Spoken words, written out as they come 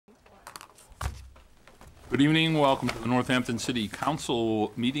Good evening. Welcome to the Northampton City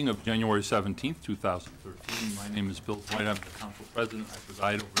Council meeting of January 17th, 2013. My name is Bill White. I'm the council president. I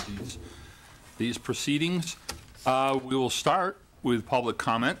preside over these proceedings. We will start with public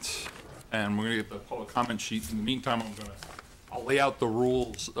comments, and we're going to get the public comment sheet. In the meantime, I'll lay out the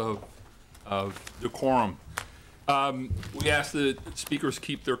rules of decorum. We ask that speakers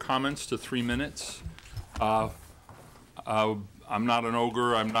keep their comments to 3 minutes. I'm not an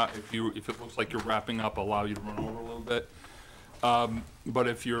ogre. I'm not. If it looks like you're wrapping up, I'll allow you to run over a little bit. But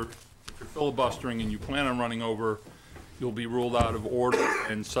if you're filibustering and you plan on running over, you'll be ruled out of order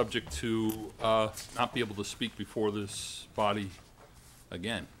and subject to not be able to speak before this body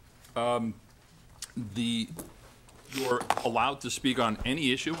again. You're allowed to speak on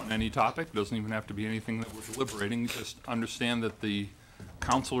any issue, on any topic. It doesn't even have to be anything that we're deliberating. Just understand that the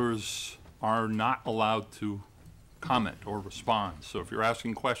councilors are not allowed to comment or respond. So if you're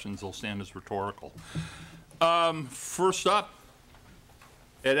asking questions, they'll stand as rhetorical. First up,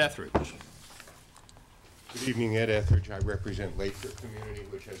 Ed Etheridge. Good evening, Ed Etheridge. I represent Lathrop Community,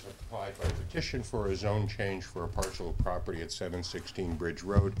 which has applied by petition for a zone change for a parcel of property at 716 Bridge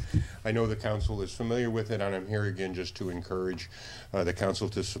Road. I know the council is familiar with it, and I'm here again just to encourage the council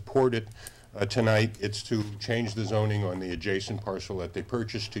to support it. Tonight, it's to change the zoning on the adjacent parcel that they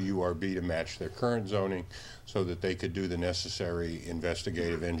purchased to URB to match their current zoning so that they could do the necessary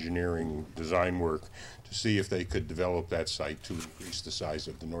investigative engineering design work to see if they could develop that site to increase the size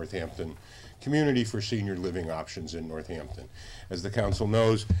of the Northampton community for senior living options in Northampton. As the council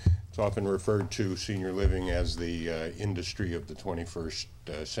knows, it's often referred to senior living as the industry of the 21st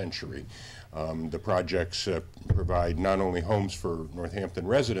century. The projects provide not only homes for Northampton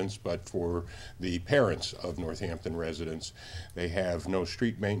residents, but for the parents of Northampton residents. They have no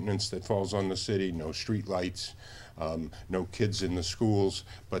street maintenance that falls on the city, no street lights, no kids in the schools,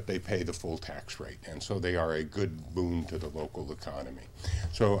 but they pay the full tax rate. And so they are a good boon to the local economy.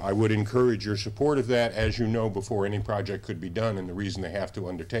 So I would encourage your support of that. As you know, before any project could be done, and the reason they have to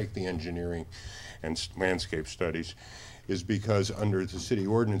undertake the engineering and landscape studies is because under the city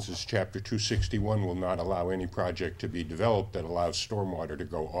ordinances, chapter 261 will not allow any project to be developed that allows stormwater to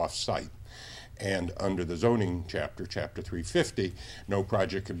go off-site. And under the zoning chapter, chapter 350, no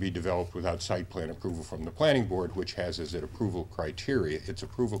project can be developed without site plan approval from the planning board, which has as its approval criteria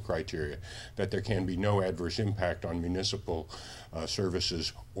that there can be no adverse impact on municipal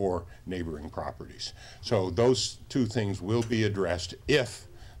services or neighboring properties. So those two things will be addressed if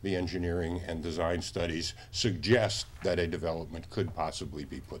the engineering and design studies suggest that a development could possibly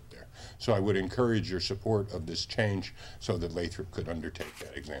be put there. So I would encourage your support of this change so that Lathrop could undertake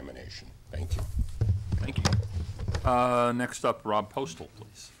that examination. Thank you. Thank you. Next up, Rob Postal,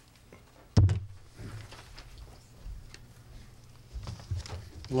 please.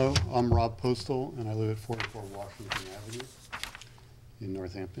 Hello, I'm Rob Postal, and I live at 44 Washington Avenue in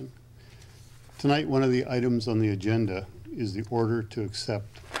Northampton. Tonight, one of the items on the agenda is the order to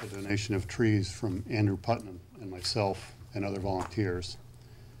accept a donation of trees from Andrew Putnam and myself and other volunteers.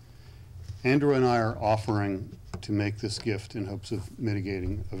 Andrew and I are offering to make this gift in hopes of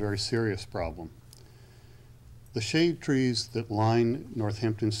mitigating a very serious problem. The shade trees that line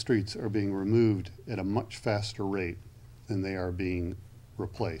Northampton streets are being removed at a much faster rate than they are being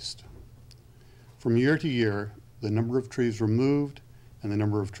replaced. From year to year, the number of trees removed and the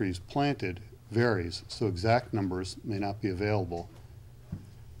number of trees planted varies, so exact numbers may not be available.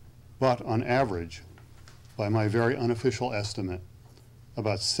 But on average, by my very unofficial estimate,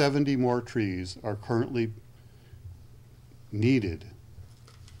 about 70 more trees are currently needed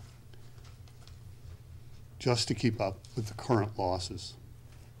just to keep up with the current losses.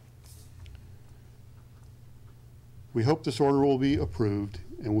 We hope this order will be approved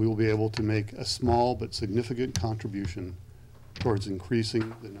and we will be able to make a small but significant contribution towards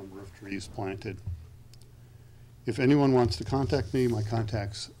increasing the number of trees planted. If anyone wants to contact me, my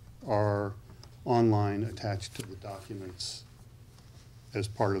contacts are online attached to the documents as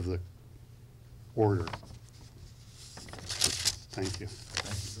part of the order. Thank you.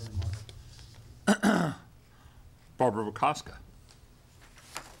 Thank you very much. Barbara Wakoska.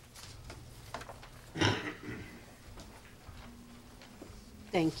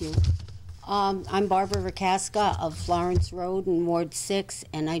 Thank you. I'm Barbara Rakaska of Florence Road in Ward 6,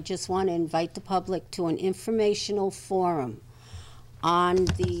 and I just want to invite the public to an informational forum on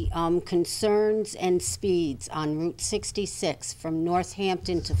the concerns and speeds on Route 66 from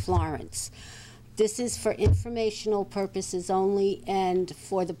Northampton to Florence. This is for informational purposes only and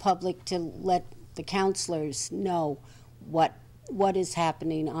for the public to let the councilors know what is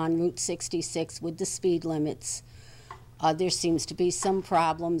happening on Route 66 with the speed limits. There seems to be some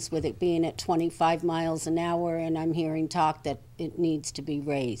problems with it being at 25 miles an hour, and I'm hearing talk that it needs to be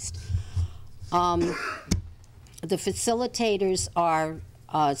raised. The facilitators are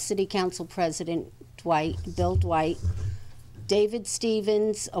City Council President Bill Dwight, David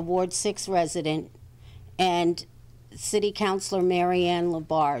Stevens, a Ward 6 resident, and City Councilor Mary Ann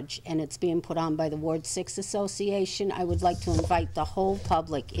Labarge, and it's being put on by the Ward 6 Association. I would like to invite the whole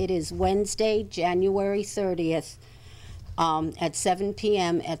public. It is Wednesday, January 30th, at 7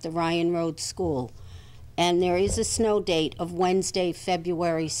 p.m. at the Ryan Road School. And there is a snow date of Wednesday,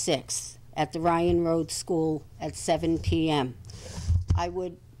 February 6th at the Ryan Road School at 7 p.m. I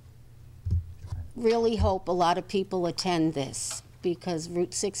would really hope a lot of people attend this, because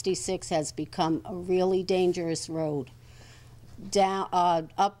Route 66 has become a really dangerous road. Down,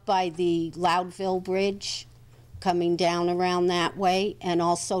 up by the Loudville Bridge, coming down around that way, and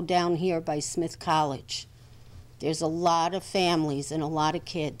also down here by Smith College. There's a lot of families and a lot of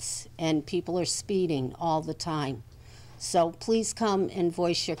kids, and people are speeding all the time. So please come and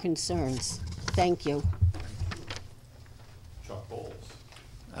voice your concerns. Thank you. Chuck Bowles.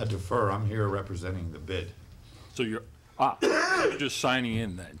 I defer. I'm here representing the bid. So you're just signing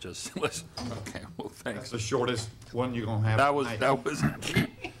in then, just listen. Okay, well, That's thanks. the shortest one you're gonna have tonight. That was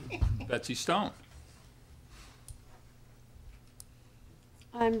Betsy Stone.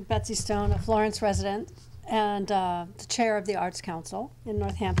 I'm Betsy Stone, a Florence resident and the chair of the Arts Council in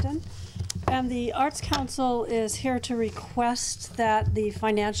Northampton. And the Arts Council is here to request that the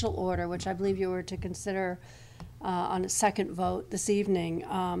financial order, which I believe you were to consider on a second vote this evening,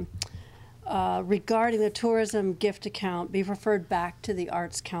 regarding the tourism gift account, be referred back to the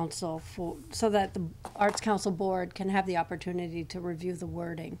Arts Council so that the Arts Council board can have the opportunity to review the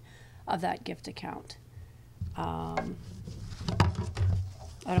wording of that gift account. I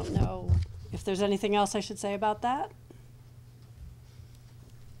don't know if there's anything else I should say about that.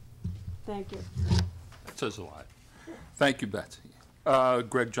 Thank you. That says a lot. Thank you, Betsy.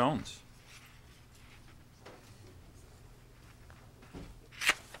 Greg Jones.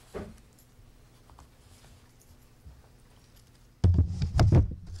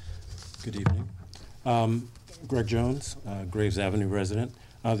 Good evening. Greg Jones, Graves Avenue resident.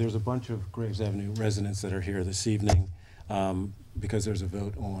 There's a bunch of Graves Avenue residents that are here this evening because there's a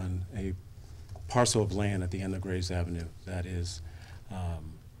vote on a parcel of land at the end of Graves Avenue that is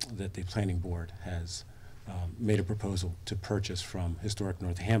that the planning board has made a proposal to purchase from Historic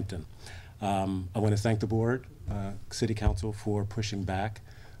Northampton. I want to thank the board, City Council, for pushing back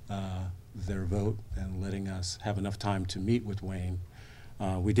their vote and letting us have enough time to meet with Wayne.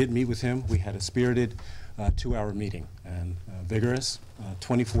 We did meet with him. We had a spirited 2-hour meeting and vigorous.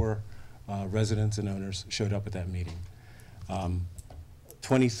 24 residents and owners showed up at that meeting.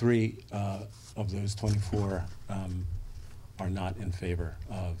 23 of those 24 are not in favor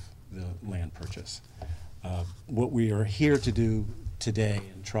of the land purchase. What we are here to do today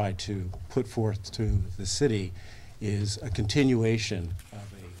and try to put forth to the city is a continuation of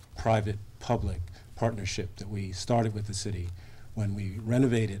a private-public partnership that we started with the city when we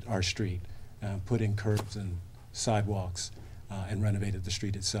renovated our street, put in curbs and sidewalks, and renovated the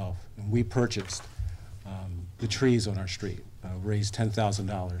street itself. And we purchased the trees on our street, raised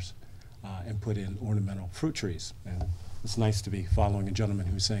 $10,000, and put in ornamental fruit trees. And it's nice to be following a gentleman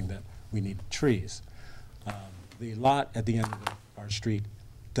who's saying that we need trees. The lot at the end of our street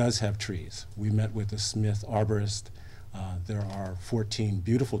does have trees. We met with a Smith arborist. There are 14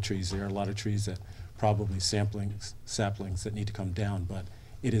 beautiful trees there, a lot of trees that probably saplings that need to come down, but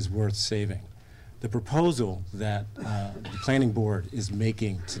it is worth saving. The proposal that the planning board is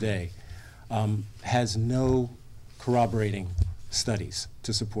making today has no corroborating studies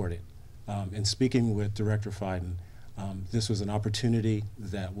to support it. In speaking with Director Fiden, this was an opportunity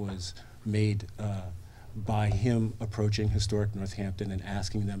that was made by him approaching Historic Northampton and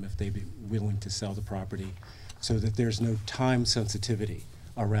asking them if they'd be willing to sell the property so that there's no time sensitivity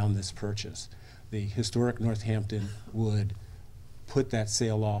around this purchase. The Historic Northampton would put that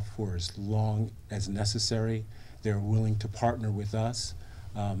sale off for as long as necessary. They're willing to partner with us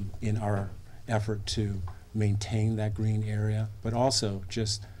in our effort to maintain that green area, but also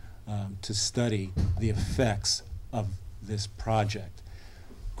just to study the effects of this project.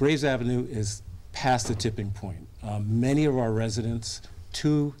 Graves Avenue is past the tipping point. Many of our residents,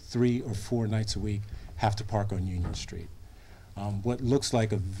 2, 3, or 4 nights a week, have to park on Union Street. What looks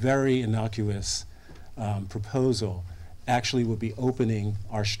like a very innocuous proposal actually would be opening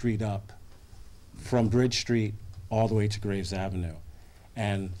our street up from Bridge Street all the way to Graves Avenue.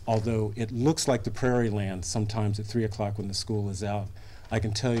 And although it looks like the prairie land sometimes at 3 o'clock when the school is out, I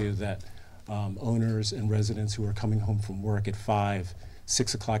can tell you that owners and residents who are coming home from work at 5,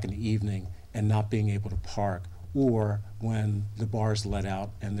 6 o'clock in the evening and not being able to park, or when the bars let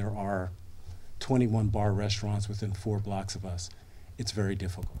out and there are 21 bar restaurants within 4 blocks of us. It's very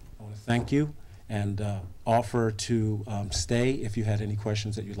difficult. I want to thank you and offer to stay if you had any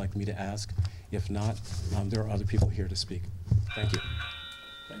questions that you'd like me to ask. If not, there are other people here to speak. Thank you.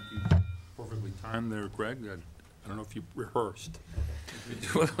 Thank you. Perfectly timed there, Greg. I don't know if you rehearsed.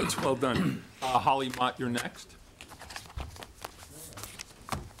 It's well done. Holly Mott, you're next.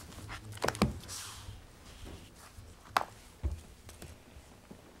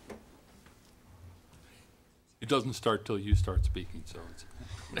 It doesn't start till you start speaking, so it's.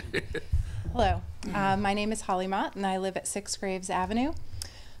 Hello, my name is Holly Mott, and I live at 6 Graves Avenue.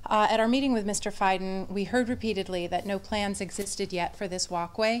 At our meeting with Mr. Fiden, we heard repeatedly that no plans existed yet for this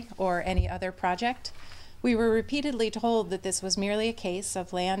walkway or any other project. We were repeatedly told that this was merely a case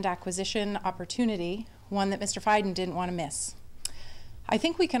of land acquisition opportunity, one that Mr. Fiden didn't want to miss. I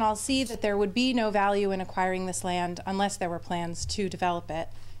think we can all see that there would be no value in acquiring this land unless there were plans to develop it.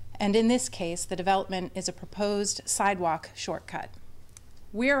 And in this case, the development is a proposed sidewalk shortcut.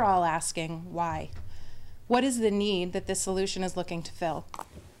 We're all asking why. What is the need that this solution is looking to fill?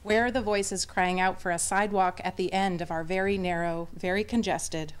 Where are the voices crying out for a sidewalk at the end of our very narrow, very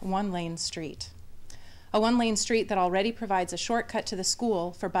congested, one-lane street? A one-lane street that already provides a shortcut to the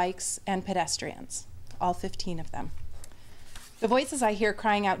school for bikes and pedestrians, all 15 of them. The voices I hear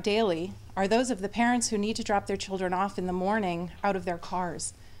crying out daily are those of the parents who need to drop their children off in the morning out of their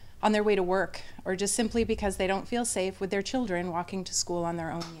cars, on their way to work, or just simply because they don't feel safe with their children walking to school on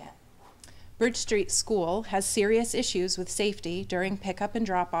their own yet. Bridge Street School has serious issues with safety during pickup and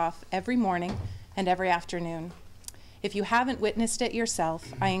drop-off every morning and every afternoon. If you haven't witnessed it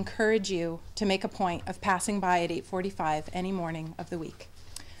yourself, I encourage you to make a point of passing by at 8:45 any morning of the week.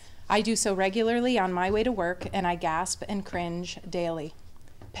 I do so regularly on my way to work, and I gasp and cringe daily.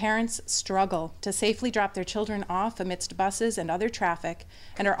 Parents struggle to safely drop their children off amidst buses and other traffic,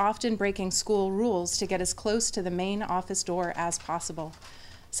 and are often breaking school rules to get as close to the main office door as possible,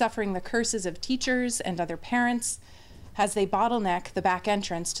 suffering the curses of teachers and other parents as they bottleneck the back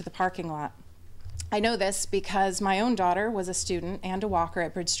entrance to the parking lot. I know this because my own daughter was a student and a walker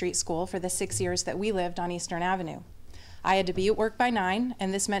at Bridge Street School for the 6 years that we lived on Eastern Avenue. I had to be at work by 9,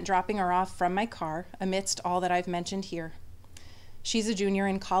 and this meant dropping her off from my car amidst all that I've mentioned here. She's a junior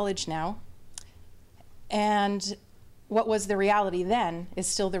in college now, and what was the reality then is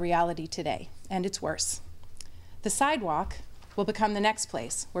still the reality today, and it's worse. The sidewalk will become the next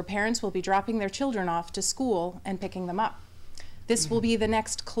place where parents will be dropping their children off to school and picking them up. This will be the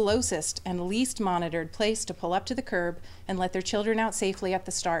next closest and least monitored place to pull up to the curb and let their children out safely at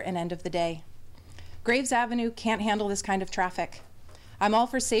the start and end of the day. Graves Avenue can't handle this kind of traffic. I'm all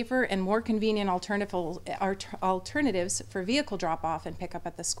for safer and more convenient alternatives for vehicle drop-off and pickup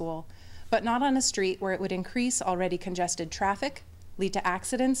at the school, but not on a street where it would increase already congested traffic, lead to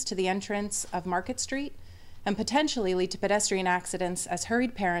accidents to the entrance of Market Street, and potentially lead to pedestrian accidents as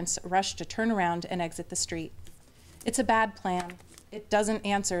hurried parents rush to turn around and exit the street. It's a bad plan. It doesn't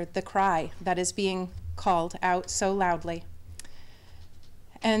answer the cry that is being called out so loudly.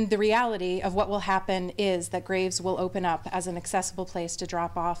 And the reality of what will happen is that Graves will open up as an accessible place to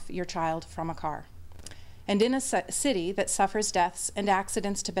drop off your child from a car. And in a city that suffers deaths and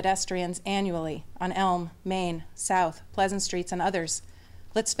accidents to pedestrians annually on Elm, Main, South, Pleasant Streets, and others,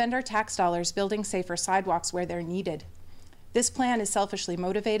 let's spend our tax dollars building safer sidewalks where they're needed. This plan is selfishly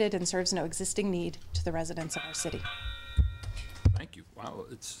motivated and serves no existing need to the residents of our city. Thank you. Wow,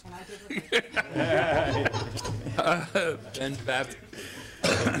 it's. And I did Ben Babbitt.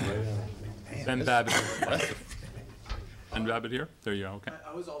 Ben Babbitt. Ben Babbitt here? There you go, okay.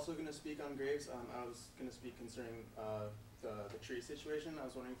 I was also going to speak on Graves. I was going to speak concerning the tree situation. I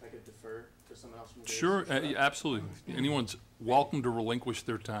was wondering if I could defer to someone else from Graves. Sure, absolutely. Anyone's welcome to relinquish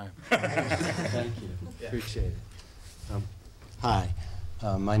their time. Thank you. Yeah. Appreciate it. Hi,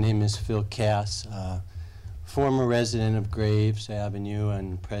 my name is Phil Cass, former resident of Graves Avenue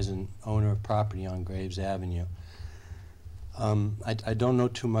and present owner of property on Graves Avenue. I don't know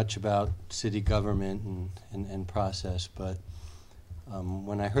too much about city government and process, but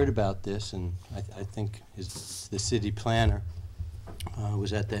when I heard about this, and I think the city planner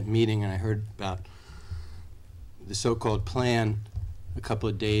was at that meeting, and I heard about the so-called plan a couple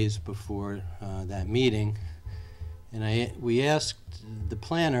of days before that meeting, and we asked the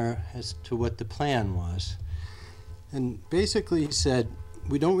planner as to what the plan was. And basically he said,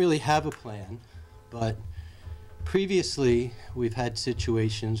 we don't really have a plan, but previously we've had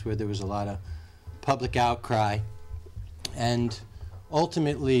situations where there was a lot of public outcry, and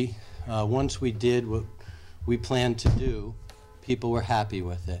ultimately once we did what we planned to do, people were happy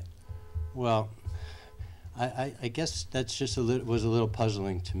with it. Well, I guess that's just was a little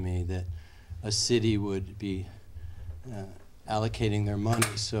puzzling to me that a city would be allocating their money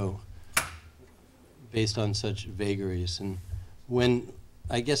so based on such vagaries. And when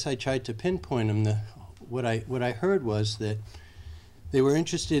I guess I tried to pinpoint them, what I heard was that they were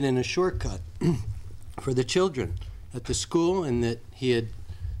interested in a shortcut for the children at the school, and that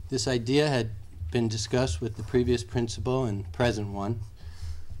this idea had been discussed with the previous principal and present one,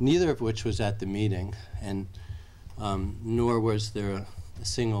 neither of which was at the meeting, and nor was there a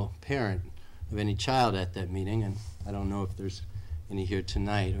single parent of any child at that meeting, and I don't know if there's any here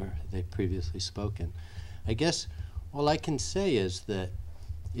tonight or they've previously spoken. I guess all I can say is that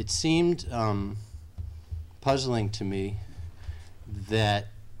it seemed puzzling to me that,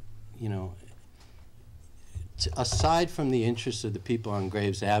 you know, aside from the interests of the people on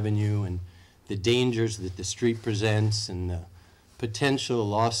Graves Avenue and the dangers that the street presents and the potential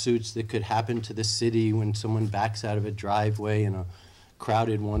lawsuits that could happen to the city when someone backs out of a driveway in a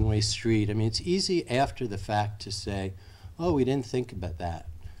crowded one-way street. I mean, it's easy after the fact to say, oh, we didn't think about that.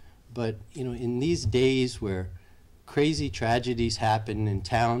 But, you know, in these days where crazy tragedies happen in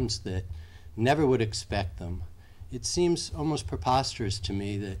towns that never would expect them, it seems almost preposterous to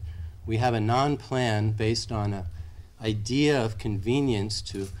me that we have a non-plan based on an idea of convenience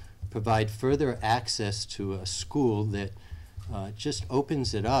to provide further access to a school that just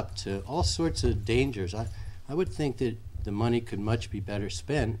opens it up to all sorts of dangers. I would think that the money could much be better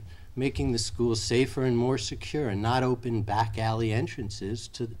spent making the school safer and more secure and not open back alley entrances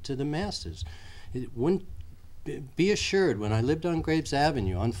to the masses. It wouldn't be assured, when I lived on Graves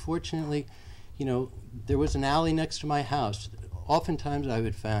Avenue, unfortunately, you know, there was an alley next to my house. Oftentimes I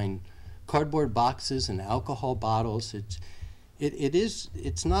would find cardboard boxes and alcohol bottles.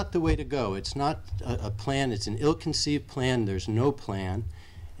 It's not the way to go. It's not a plan. It's an ill-conceived plan. There's no plan.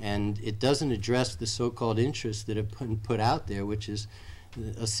 And it doesn't address the so-called interests that have been put out there, which is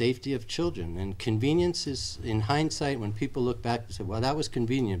a safety of children. And convenience is, in hindsight, when people look back and say, well, that was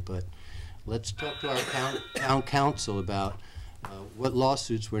convenient, but let's talk to our town council about what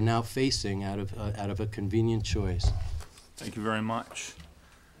lawsuits we're now facing out of a convenient choice. Thank you very much.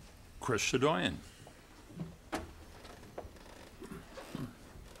 Chris Shadoyan.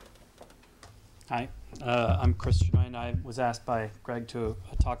 Hi, I'm Chris Shadoyan. I was asked by Greg to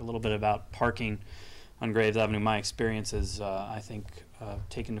talk a little bit about parking on Graves Avenue. My experiences, I think,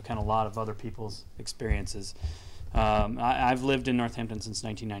 take into account a lot of other people's experiences. I've lived in Northampton since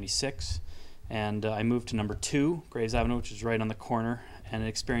 1996, and I moved to number 2, Graves Avenue, which is right on the corner, and it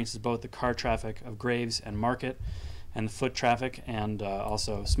experiences both the car traffic of Graves and Market, and the foot traffic, and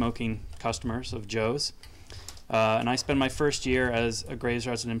also smoking customers of Joe's. And I spent my first year as a Graves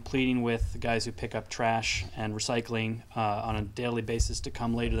resident pleading with the guys who pick up trash and recycling on a daily basis to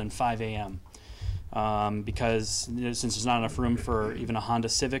come later than 5 a.m. Because since there's not enough room for even a Honda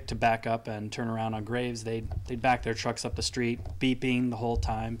Civic to back up and turn around on Graves, they'd back their trucks up the street, beeping the whole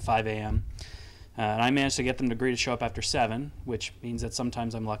time, 5 a.m. And I managed to get them to agree to show up after 7, which means that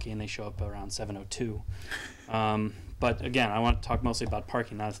sometimes I'm lucky and they show up around 7:02. But again, I want to talk mostly about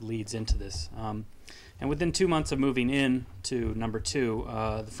parking. That leads into this. And within 2 months of moving in to number 2,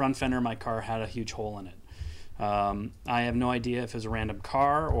 the front fender of my car had a huge hole in it. I have no idea if it was a random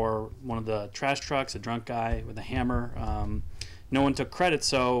car or one of the trash trucks, a drunk guy with a hammer. No one took credit,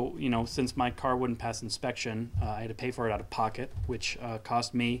 so, you know, since my car wouldn't pass inspection, I had to pay for it out of pocket, which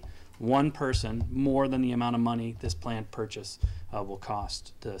cost me, one person, more than the amount of money this planned purchase will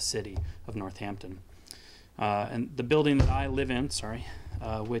cost the city of Northampton. And the building that I live in,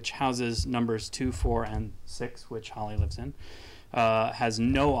 which houses numbers 2, 4, and 6, which Holly lives in, has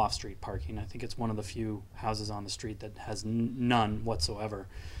no off-street parking. I think it's one of the few houses on the street that has none whatsoever.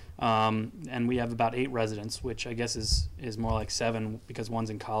 And we have about 8 residents, which I guess is more like 7 because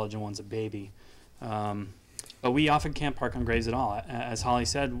one's in college and one's a baby. But we often can't park on Graves at all. As Holly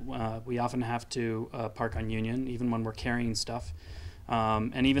said, we often have to park on Union, even when we're carrying stuff.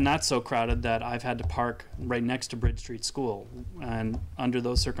 And even that's so crowded that I've had to park right next to Bridge Street School. And under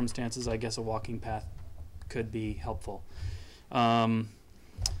those circumstances, I guess a walking path could be helpful. You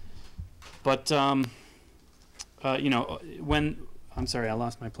know, I'm sorry, I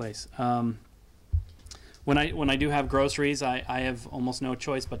lost my place. When I do have groceries, I have almost no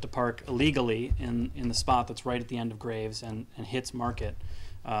choice but to park illegally in the spot that's right at the end of Graves and hits Market,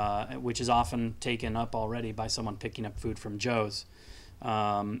 which is often taken up already by someone picking up food from Joe's.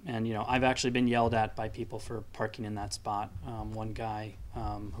 And you know, I've actually been yelled at by people for parking in that spot. One guy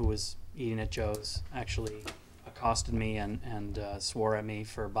who was eating at Joe's actually accosted me and swore at me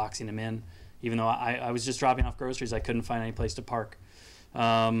for boxing him in, even though I was just dropping off groceries. I couldn't find any place to park.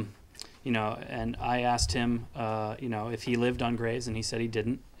 You know, and I asked him, you know, if he lived on Graves, and he said he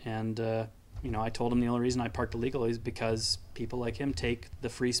didn't. And, you know, I told him the only reason I parked illegally is because people like him take the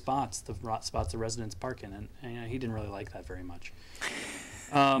free spots, the spots the residents park in, and you know, he didn't really like that very much.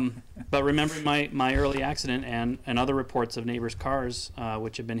 But remembering my early accident and other reports of neighbors' cars,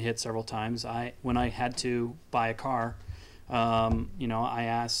 which have been hit several times, when I had to buy a car, you know, I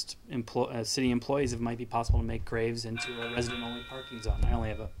asked city employees if it might be possible to make Graves into a resident-only parking zone. I only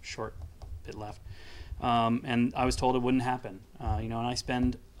have a short bit left. And I was told it wouldn't happen. You know, and I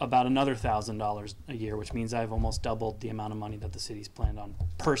spend about another $1,000 a year, which means I've almost doubled the amount of money that the city's planned on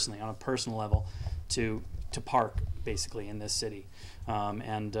personally, on a personal level, to park basically in this city. You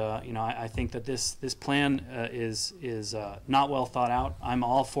know, I think that this plan is not well thought out. I'm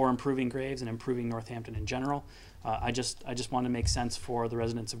all for improving Graves and improving Northampton in general. I just want to make sense for the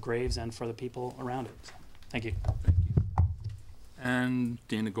residents of Graves and for the people around it. So, thank you. Thank you. And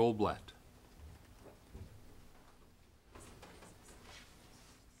Dana Goldblatt.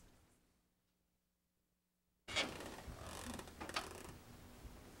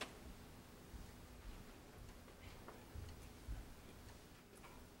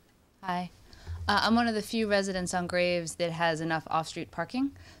 Hi. I'm one of the few residents on Graves that has enough off-street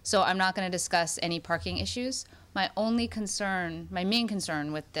parking, so I'm not going to discuss any parking issues. My main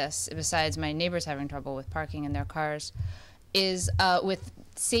concern with this, besides my neighbors having trouble with parking in their cars, is with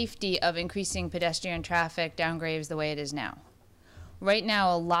safety of increasing pedestrian traffic down Graves the way it is now. Right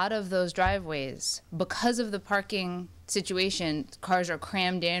now, a lot of those driveways, because of the parking situation, cars are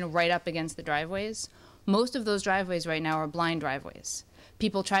crammed in right up against the driveways. Most of those driveways right now are blind driveways.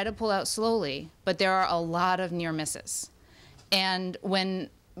 People try to pull out slowly, but there are a lot of near misses. And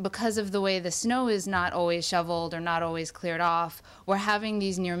because of the way the snow is not always shoveled or not always cleared off, we're having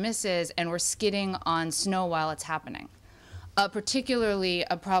these near misses and we're skidding on snow while it's happening. Particularly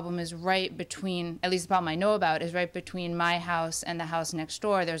a problem is right between, at least the problem I know about, is right between my house and the house next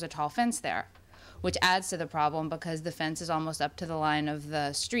door. There's a tall fence there, which adds to the problem because the fence is almost up to the line of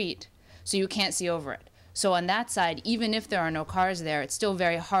the street, so you can't see over it. So on that side, even if there are no cars there, it's still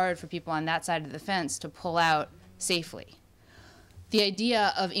very hard for people on that side of the fence to pull out safely. The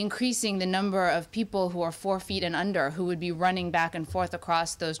idea of increasing the number of people who are 4 feet and under who would be running back and forth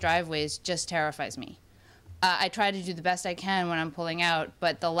across those driveways just terrifies me. I try to do the best I can when I'm pulling out,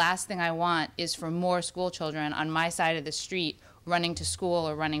 but the last thing I want is for more school children on my side of the street running to school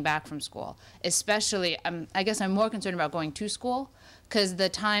or running back from school. Especially, I guess I'm more concerned about going to school, because the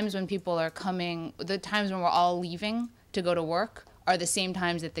times when people are coming, the times when we're all leaving to go to work are the same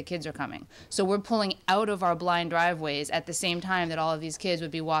times that the kids are coming. So we're pulling out of our blind driveways at the same time that all of these kids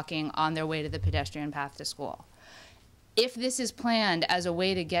would be walking on their way to the pedestrian path to school. If this is planned as a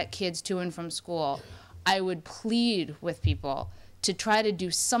way to get kids to and from school, I would plead with people to try to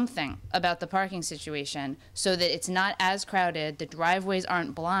do something about the parking situation so that it's not as crowded, the driveways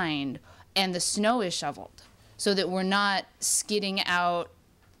aren't blind, and the snow is shoveled, so that we're not skidding out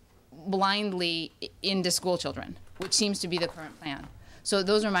blindly into school children, which seems to be the current plan. So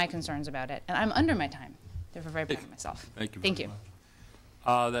those are my concerns about it. And I'm under my time. Therefore, very proud of myself. Thank you. Thank you.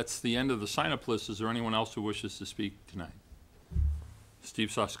 That's the end of the sign-up list. Is there anyone else who wishes to speak tonight? Steve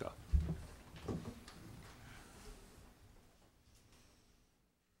Suska.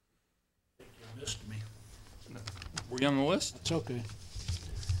 You missed me. Were you on the list? It's okay.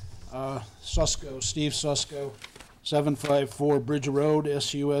 Steve Susko, 754 Bridge Road,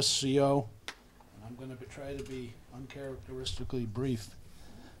 SUSCO. I'm going to try to be uncharacteristically brief.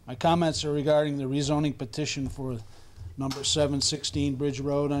 My comments are regarding the rezoning petition for number 716 Bridge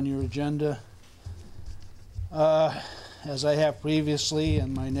Road on your agenda. As I have previously,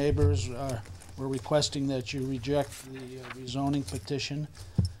 and my neighbors were requesting that you reject the rezoning petition.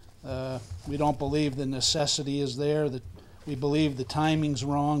 We don't believe the necessity is there, that we believe the timing's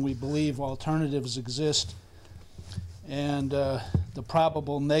wrong, we believe alternatives exist, and the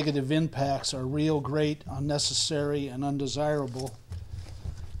probable negative impacts are real, great, unnecessary, and undesirable.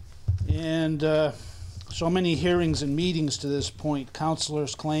 And so many hearings and meetings to this point,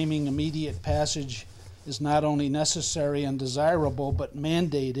 councilors claiming immediate passage is not only necessary and desirable, but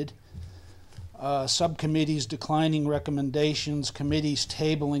mandated. Subcommittees declining recommendations, committees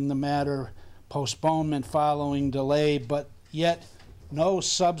tabling the matter, postponement following delay, but yet no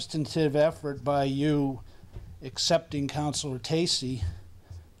substantive effort by you, excepting Councilor Tacey,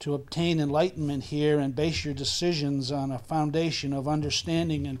 to obtain enlightenment here and base your decisions on a foundation of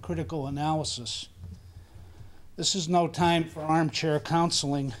understanding and critical analysis. This is no time for armchair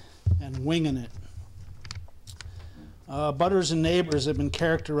counseling and winging it. Butters and neighbors have been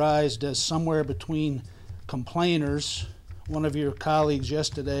characterized as somewhere between complainers, one of your colleagues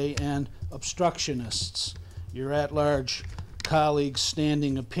yesterday, and obstructionists, your at-large colleague's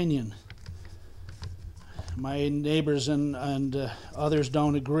standing opinion. My neighbors and others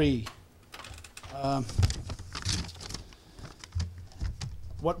don't agree.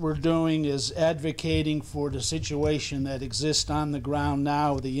 What we're doing is advocating for the situation that exists on the ground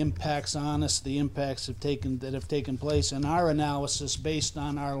now, the impacts on us, the impacts that have taken place, and our analysis based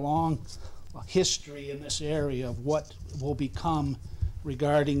on our long history in this area of what will become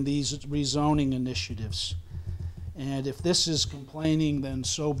regarding these rezoning initiatives. And if this is complaining, then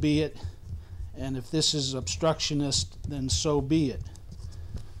so be it. And if this is obstructionist, then so be it.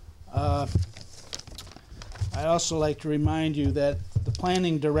 I'd also like to remind you that the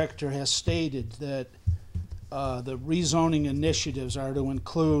planning director has stated that the rezoning initiatives are to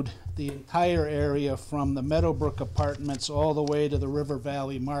include the entire area from the Meadowbrook Apartments all the way to the River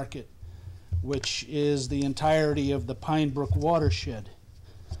Valley Market, which is the entirety of the Pine Brook watershed.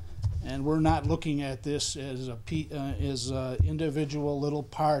 And we're not looking at this as individual little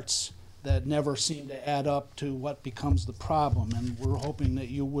parts that never seem to add up to what becomes the problem, and we're hoping that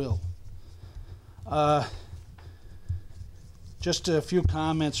you will. Just a few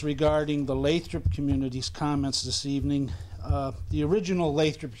comments regarding the Lathrop community's comments this evening. The original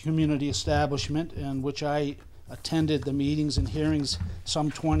Lathrop community establishment, in which I attended the meetings and hearings some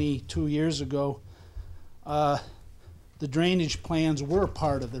 22 years ago, the drainage plans were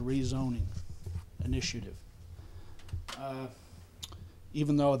part of the rezoning initiative,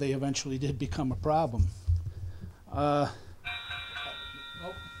 even though they eventually did become a problem. Oh,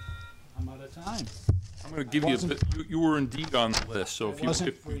 I'm out of time. I'm going to give you a bit. You were indeed on the list, so if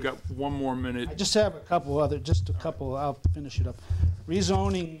you've got one more minute. I just have a couple, I'll finish it up.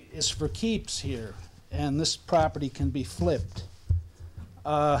 Rezoning is for keeps here, and this property can be flipped.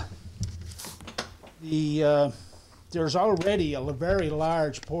 There's already a very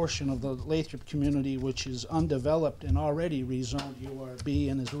large portion of the Lathrop community which is undeveloped and already rezoned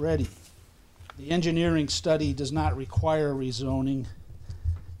URB and is ready. The engineering study does not require rezoning,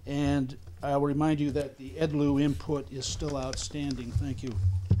 and I will remind you that the EDLU input is still outstanding. Thank you.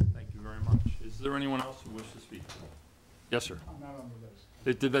 Thank you very much. Is there anyone else who wishes to speak? Yes, sir. I'm not on the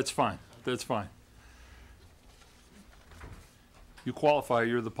list. That's fine. That's fine. You qualify.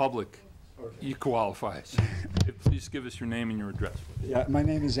 You're the public. Okay. You qualify. Please give us your name and your address. Yeah, my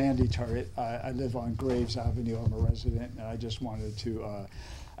name is Andy Turret. I live on Graves Avenue. I'm a resident, and I just wanted to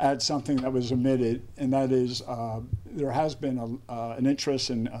add something that was omitted, and that is there has been an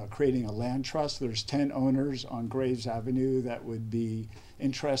interest in creating a land trust. There's 10 owners on Graves Avenue that would be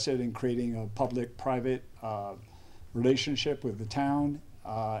interested in creating a public-private relationship with the town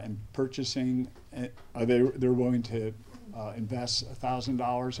and purchasing. They're willing to invest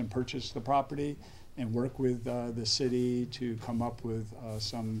 $1,000 and purchase the property and work with the city to come up with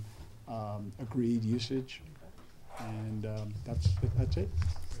some agreed usage. And that's it. Thank you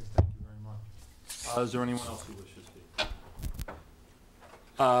very much. Is there anyone else who wishes to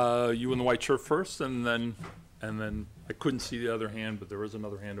speak? You in the white shirt first, and then I couldn't see the other hand, but there was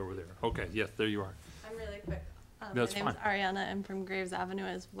another hand over there. Okay, yes, there you are. I'm really quick. That's my name is Ariana. I'm from Graves Avenue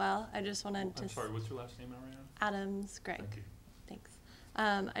as well. I just wanted to. I'm sorry. What's your last name, Ariana? Adams Greg. Thank you. Thanks.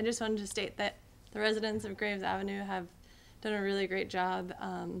 I just wanted to state that the residents of Graves Avenue have done a really great job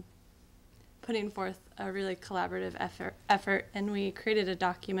putting forth a really collaborative effort, and we created a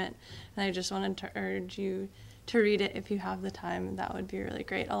document, and I just wanted to urge you to read it if you have the time. That would be really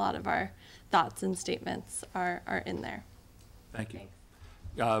great. A lot of our thoughts and statements are in there. Thank you.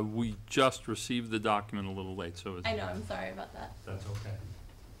 We just received the document a little late, so it's. I know, I'm sorry about that. That's okay.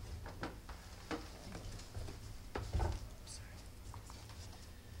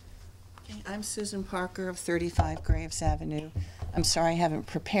 I'm Susan Parker of 35 Graves Avenue. I'm sorry I haven't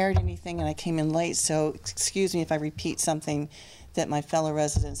prepared anything and I came in late, so excuse me if I repeat something that my fellow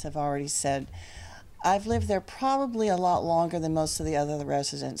residents have already said. I've lived there probably a lot longer than most of the other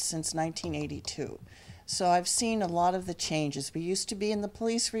residents, since 1982. So I've seen a lot of the changes. We used to be in the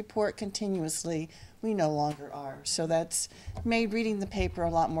police report continuously. We no longer are. So that's made reading the paper a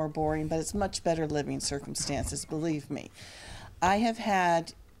lot more boring, but it's much better living circumstances, believe me. I have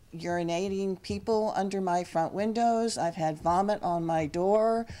had urinating people under my front windows. I've had vomit on my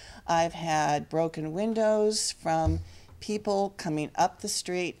door. I've had broken windows from people coming up the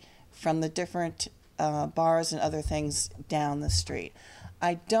street from the different bars and other things down the street.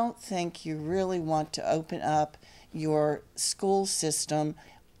 I don't think you really want to open up your school system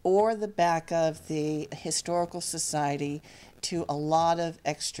or the back of the Historical Society to a lot of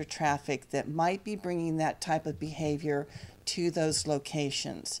extra traffic that might be bringing that type of behavior to those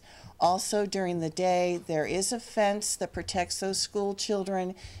locations. Also, during the day, there is a fence that protects those school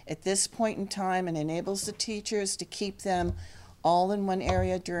children at this point in time and enables the teachers to keep them all in one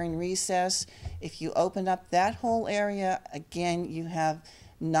area during recess. If you open up that whole area, again, you have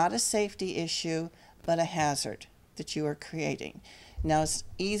not a safety issue, but a hazard that you are creating. Now, it's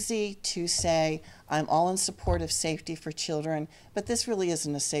easy to say, I'm all in support of safety for children, but this really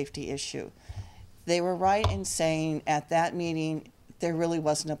isn't a safety issue. They were right in saying at that meeting, there really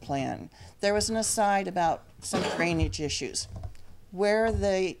wasn't a plan. There was an aside about some drainage issues. Where are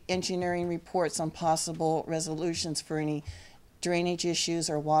the engineering reports on possible resolutions for any drainage issues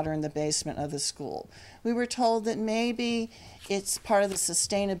or water in the basement of the school? We were told that maybe it's part of the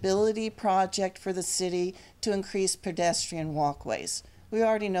sustainability project for the city to increase pedestrian walkways. We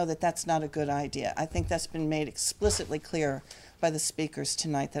already know that that's not a good idea. I think that's been made explicitly clear by the speakers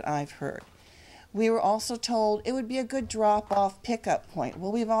tonight that I've heard. We were also told it would be a good drop-off pickup point.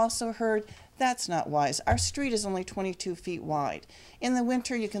 Well, we've also heard that's not wise. Our street is only 22 feet wide. In the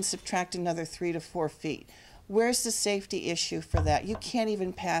winter, you can subtract another 3 to 4 feet. Where's the safety issue for that? You can't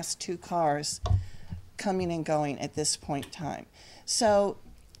even pass 2 cars coming and going at this point in time. So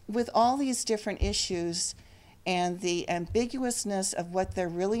with all these different issues and the ambiguousness of what they're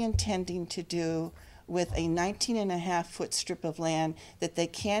really intending to do with a 19.5-foot strip of land that they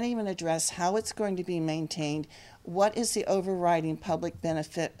can't even address how it's going to be maintained, what is the overriding public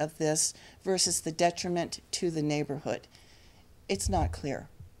benefit of this versus the detriment to the neighborhood? It's not clear.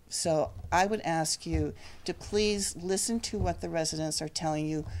 So I would ask you to please listen to what the residents are telling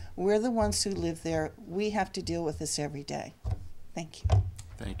you. We're the ones who live there. We have to deal with this every day. Thank you.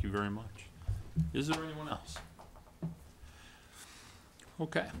 Thank you very much. Is there anyone else?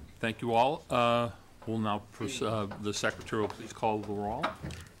 Okay, thank you all. We'll now, the secretary will please call the roll.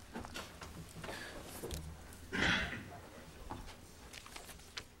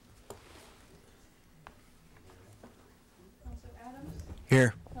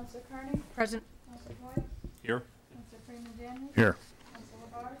 Here. Councilor Carney? Present. Councilor Dwight? Here. Councilor Freeman Danley? Here. Councilor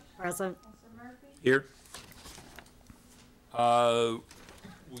LaBarge? Present. Councilor Murphy? Here.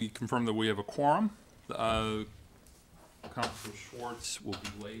 We confirm that we have a quorum. Councilor Schwartz will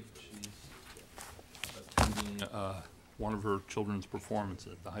be late. She's attending one of her children's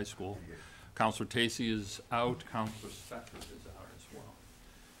performances at the high school. Councilor Tacey is out. Councilor Spector is out as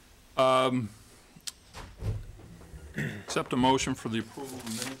well. Accept a motion for the approval of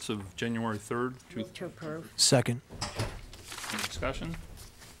the minutes of January 3rd. Move to approve. Second. Any discussion?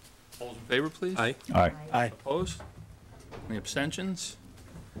 All those in favor, please? Aye. Aye. Aye. Opposed? Any abstentions?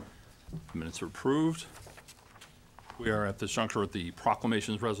 The minutes are approved. We are at this juncture at the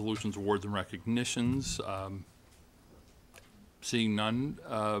proclamations, resolutions, awards, and recognitions. Seeing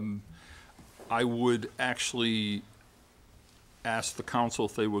none, I would actually ask the council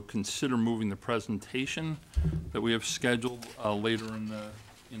if they would consider moving the presentation that we have scheduled later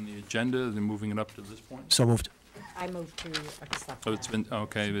in the agenda, and moving it up to this point. So moved. I move to accept. So it's been,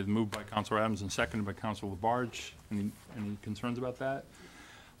 okay, it's moved by Councilor Adams and seconded by Councilor LaBarge. Any concerns about that?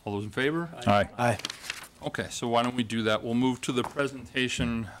 All those in favor? Aye. Aye. Okay, so why don't we do that? We'll move to the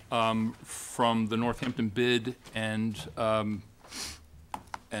presentation from the Northampton bid and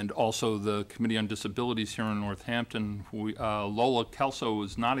also the Committee on Disabilities here in Northampton. Lola Kelso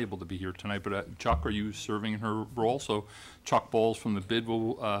is not able to be here tonight, but Chuck, are you serving in her role? So Chuck Bowles from the bid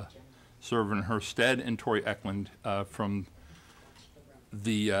will serve in her stead, and Tori Eklund from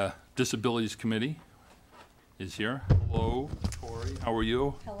the Disabilities Committee is here. Hello, Tori, how are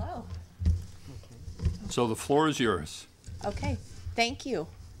you? Hello. So the floor is yours. Okay, thank you.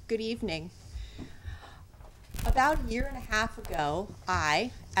 Good evening. About a year and a half ago,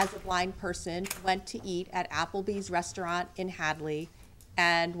 I, as a blind person, went to eat at Applebee's restaurant in Hadley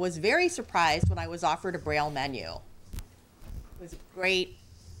and was very surprised when I was offered a Braille menu. It was a great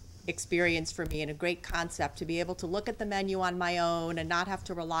experience for me and a great concept to be able to look at the menu on my own and not have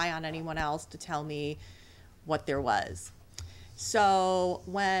to rely on anyone else to tell me what there was. So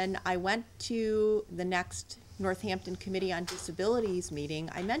when I went to the next Northampton Committee on Disabilities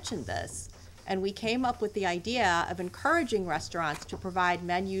meeting, I mentioned this. And we came up with the idea of encouraging restaurants to provide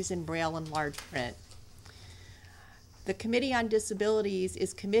menus in Braille and large print. The Committee on Disabilities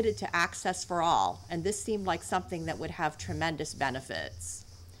is committed to access for all, and this seemed like something that would have tremendous benefits.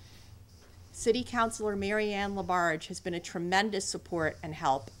 City Councilor Mary Ann LaBarge has been a tremendous support and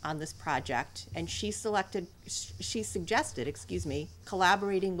help on this project, and she suggested,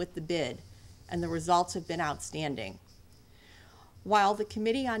 collaborating with the bid, and the results have been outstanding. While the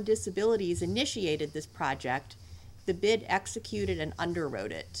Committee on Disabilities initiated this project, The bid executed and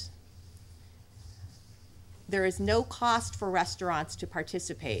underwrote it. There is no cost for restaurants to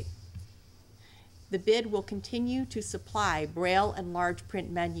participate. The bid will continue to supply Braille and large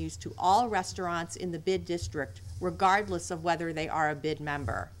print menus to all restaurants in the bid district, regardless of whether they are a bid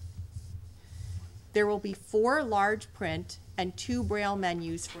member. There will be 4 large print and 2 Braille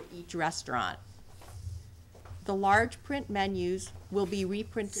menus for each restaurant. The large print menus will be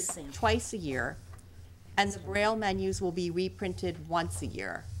reprinted twice a year, and the Braille menus will be reprinted once a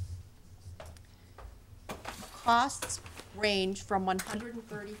year. Costs range from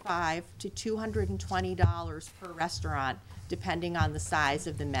 $135 to $220 per restaurant, depending on the size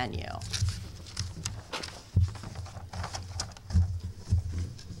of the menu.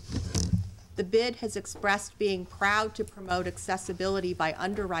 The bid has expressed being proud to promote accessibility by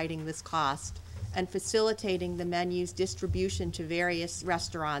underwriting this cost and facilitating the menu's distribution to various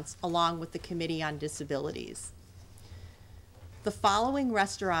restaurants along with the Committee on Disabilities. The following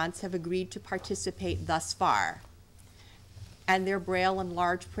restaurants have agreed to participate thus far, and their Braille and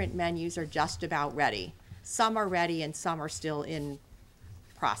large print menus are just about ready. Some are ready and some are still in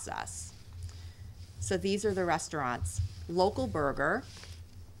process. So these are the restaurants: Local Burger,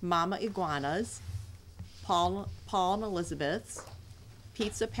 Mama Iguanas, Paul and Elizabeth's,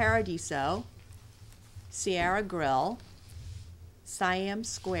 Pizza Paradiso, Sierra Grill, Siam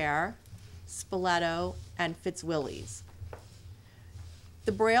Square, Spoleto, and Fitzwilly's.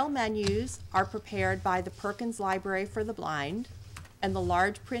 The Braille menus are prepared by the Perkins Library for the Blind, and the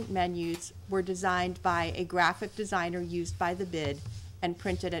large print menus were designed by a graphic designer used by the bid and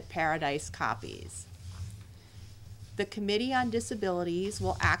printed at Paradise Copies. The Committee on Disabilities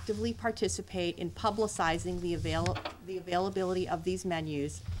will actively participate in publicizing the availability of these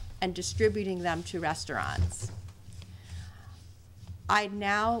menus and distributing them to restaurants. I'd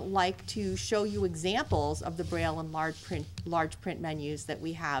now like to show you examples of the Braille and large print menus that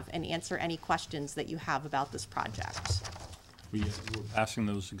we have and answer any questions that you have about this project. We're passing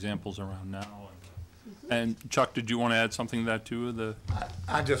those examples around now. And Chuck, did you want to add something to that too?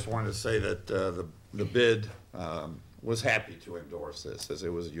 I just wanted to say that the bid was happy to endorse this, as it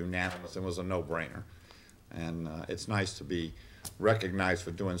was unanimous and was a no-brainer. And it's nice to be recognized for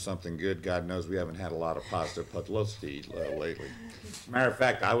doing something good. God knows we haven't had a lot of positive publicity lately. Matter of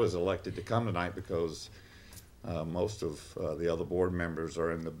fact, I was elected to come tonight because most of the other board members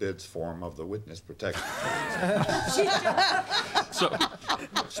are in the bids form of the witness protection.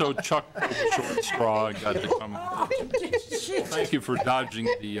 So Chuck, short straw, got to come. Thank you for dodging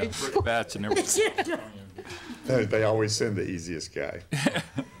the brickbats and everything. They always send the easiest guy.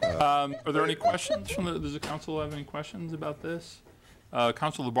 Are there any questions from does the council have any questions about this?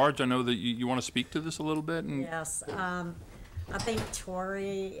 Councilor Labarge, I know that you want to speak to this a little bit. Yes, I think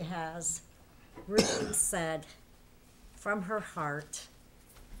Tori has really said from her heart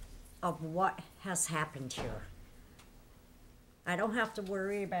of what has happened here. I don't have to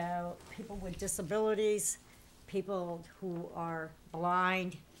worry about people with disabilities, people who are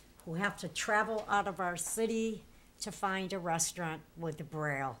blind, who have to travel out of our city to find a restaurant with the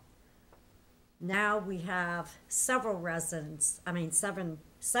Braille. Now we have several restaurants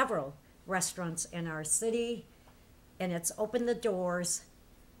in our city, and it's opened the doors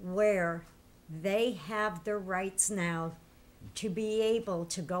where they have the rights now to be able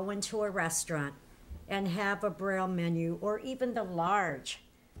to go into a restaurant and have a Braille menu, or even the large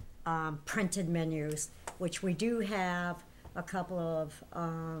printed menus, which we do have a couple of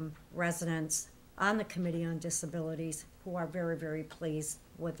residents on the Committee on Disabilities who are very, very pleased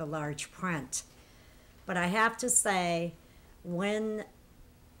with the large print. But I have to say, when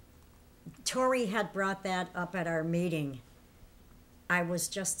Tori had brought that up at our meeting, I was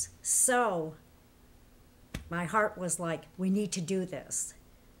just my heart was like, we need to do this.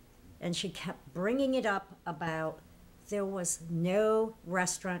 And she kept bringing it up about there was no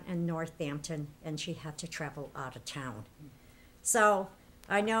restaurant in Northampton and she had to travel out of town. So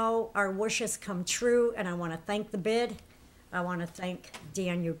I know our wishes come true, and I want to thank the bid. I want to thank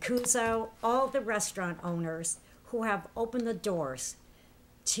Dan Yakuzo, all the restaurant owners who have opened the doors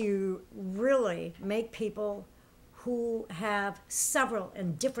to really make people who have several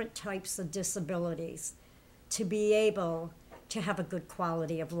and different types of disabilities to be able to have a good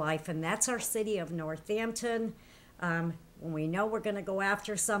quality of life. And that's our city of Northampton. When we know we're going to go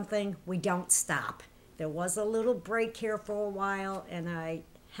after something, we don't stop. There was a little break here for a while, and I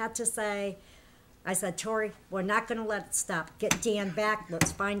had to say, I said, Tori, we're not going to let it stop. Get Dan back.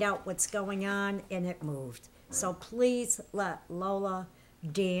 Let's find out what's going on, and it moved. So please let Lola,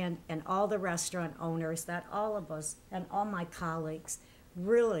 Dan, and all the restaurant owners, that all of us and all my colleagues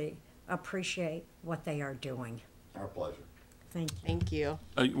really appreciate what they are doing. Our pleasure. Thank you. Thank you.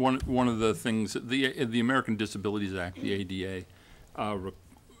 One of the things, the American Disabilities Act, the ADA,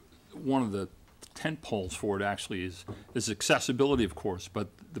 one of the tent poles for it actually is accessibility, of course, but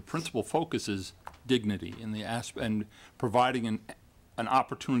the principal focus is dignity in the and providing an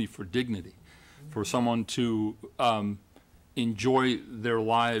opportunity for dignity, for someone to enjoy their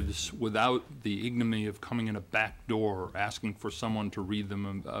lives without the ignominy of coming in a back door or asking for someone to read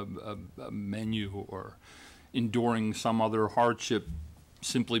them a menu or enduring some other hardship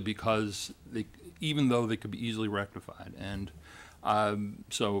simply because even though they could be easily rectified. And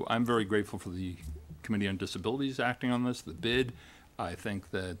so I'm very grateful for the Committee on Disabilities acting on this, the bid. I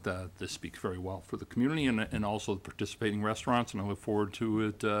think that this speaks very well for the community and also the participating restaurants, and I look forward to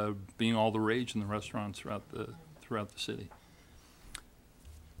it being all the rage in the restaurants throughout the city.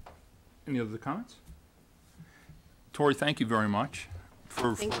 Any other comments? Tori, thank you very much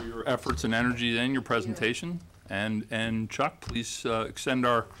for your efforts and energy and your presentation. And Chuck, please extend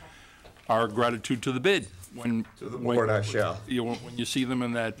our gratitude to the bid. To the board, I shall. When you see them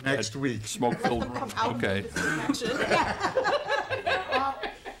in that next week smoke-filled room. Okay.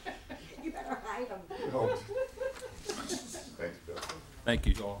 You better hide them. Thanks, Bill. Thank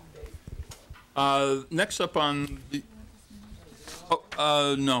you all. Next up on the,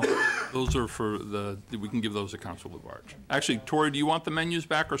 no, those are for we can give those to Council Labarge. Actually, Tori, do you want the menus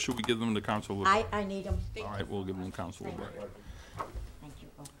back or should we give them to Council Labarge? I need them. All right, we'll give them to Council Labarge.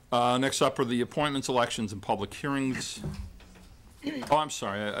 Next up are the appointments, elections, and public hearings. Oh, I'm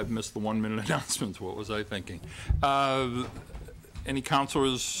sorry, I've missed the 1-minute announcements. What was I thinking? Any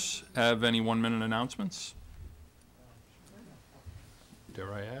councilors have any 1-minute announcements?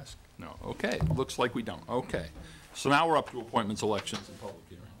 Dare I ask? No. Okay, looks like we don't. Okay. So now we're up to appointments, elections, and public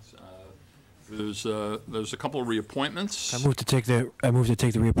hearings. There's a couple of reappointments. I move to take the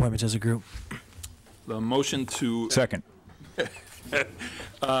reappointments as a group. The motion to second.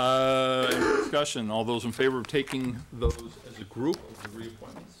 Discussion. All those in favor of taking those as a group of the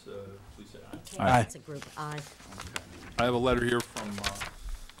reappointments, please say aye. Aye. It's a group. Aye. I have a letter here from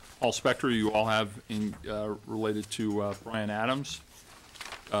Paul Spector. You all have related to Brian Adams.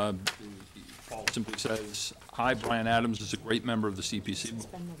 Paul simply says, "Hi, Brian Adams is a great member of the CPC.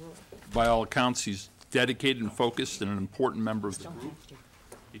 By all accounts, he's dedicated and focused and an important member of the group.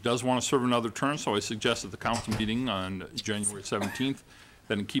 He does want to serve another term, so I suggest at the council meeting on January 17th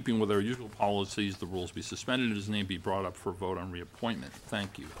that in keeping with our usual policies, the rules be suspended and his name be brought up for a vote on reappointment."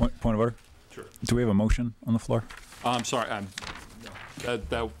 Thank you. Point of order? Sure. Do we have a motion on the floor? I'm sorry. I'm sorry,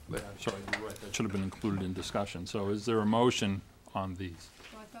 you're right. That should have been included in discussion. So is there a motion on these?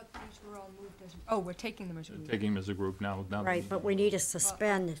 Well, I thought these were all moved as, oh, we're taking them as a group. Taking them as a group now. Right, but we need to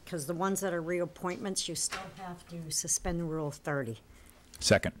suspend, because the ones that are reappointments, you still have to suspend Rule 30.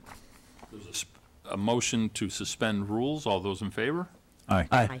 Second. There's a motion to suspend rules. All those in favor? Aye.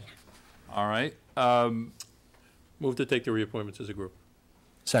 Aye. All right. Move to take the reappointments as a group.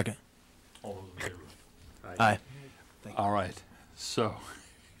 Second. All those in favor? Aye. All right. So.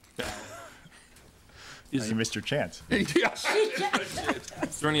 Is you missed your chance. Yes.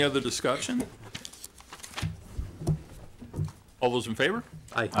 Is there any other discussion? All those in favor?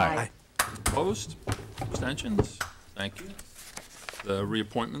 Aye. Aye. Opposed? Abstentions? Thank you. The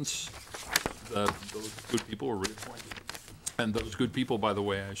reappointments, those good people were reappointed. And those good people, by the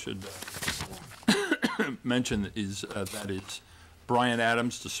way, I should mention that is Brian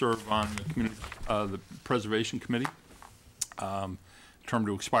Adams to serve on the Preservation Committee, term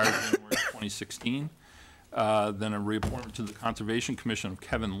to expire January 2016. Then a reappointment to the Conservation Commission of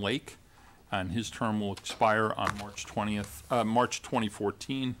Kevin Lake, and his term will expire on March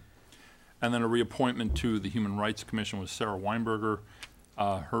 2014. And then a reappointment to the Human Rights Commission with Sarah Weinberger,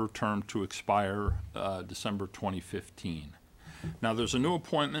 her term to expire December 2015. Now, there's a new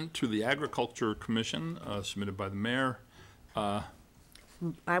appointment to the Agriculture Commission submitted by the mayor. I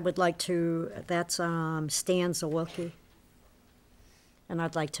would like to, that's Stan Zawilki. And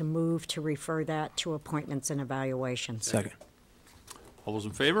I'd like to move to refer that to appointments and evaluations. Second. All those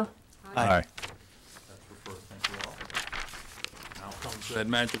in favor? Aye. That's referred. Thank you all. Now comes that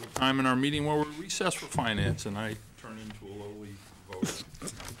magical time in our meeting where we recess for finance, and I turn into a lowly vote.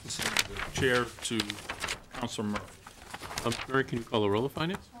 Send the chair to Councilor Murphy. Mary, can you call the roll of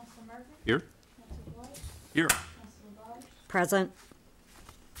finance? Council Murphy? Here. Council Boyd? Here. Council Labarge? Present.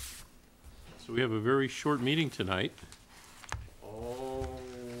 So we have a very short meeting tonight. All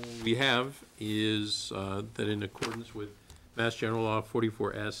we have is that in accordance with Mass General Law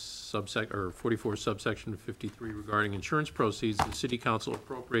 44 subsection 53 regarding insurance proceeds, the City Council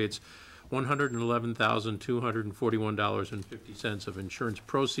appropriates $111,241.50 of insurance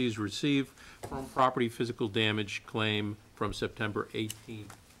proceeds received from property physical damage claim from September 18th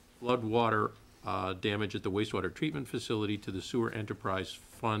floodwater damage at the wastewater treatment facility to the sewer enterprise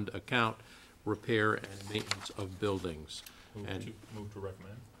fund account, repair and maintenance of buildings. Move to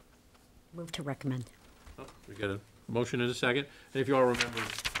recommend. Move to recommend. Oh, we got a motion and a second. And if you all remember,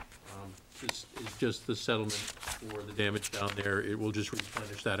 this is just the settlement for the damage down there. It will just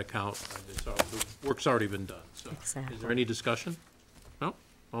replenish that account. The work's already been done. So, Exactly. is there any discussion? No?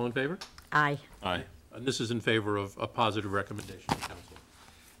 All in favor? Aye. Aye. And this is in favor of a positive recommendation to council.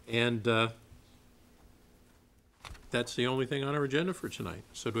 And that's the only thing on our agenda for tonight.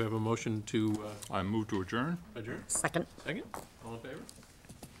 So do we have a motion to I move to adjourn. adjourn? Second. Second? All in favor?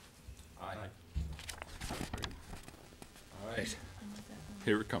 Aye. All right.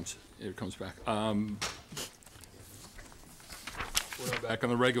 Here it comes. Here it comes back. We're not back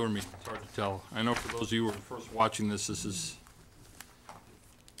on the regular meeting. It's hard to tell. I know for those of you who are first watching this, this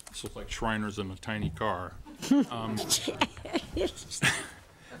looks like Shriners in a tiny car.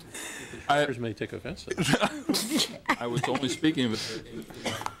 Others may take offense to that. I was only speaking with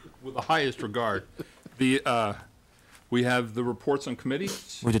the highest regard. We have the reports on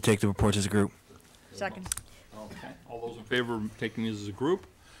committees. Move to take the reports as a group. Second. Okay. All those in favor of taking these as a group?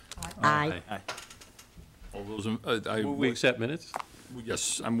 Aye. All those in, Will we accept minutes?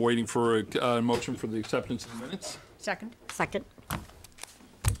 yes, I'm waiting for a motion for the acceptance of the minutes. Second. Second.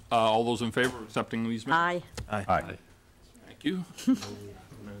 All those in favor of accepting these minutes? Aye. Aye. Thank you.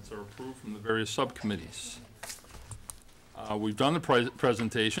 Minutes are approved from the various subcommittees. We've done the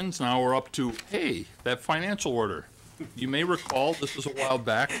presentations. Now we're up to, hey, that financial order. You may recall, this was a while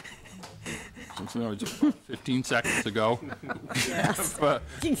back, just about 15 seconds ago. Yes.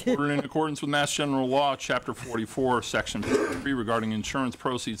 Ordered in accordance with Mass General Law, Chapter 44, Section 3, regarding insurance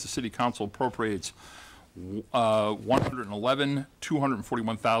proceeds, the City Council appropriates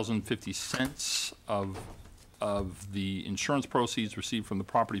 $111,241,050 of the insurance proceeds received from the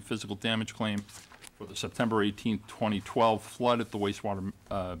property physical damage claim for the September 18th, 2012 flood at the wastewater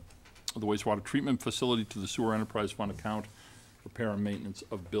treatment facility to the sewer enterprise fund account, repair and maintenance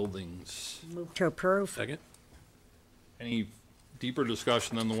of buildings. Move to approve. Second? Any deeper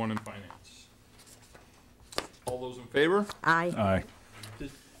discussion than the one in finance? All those in favor? Aye. Aye.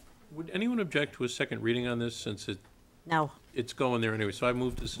 Would anyone object to a second reading on this, since No. it's going there anyway? So I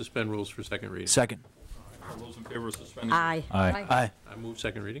move to suspend rules for second reading. Second. All those in favor of suspending? Aye. Aye. Aye. I move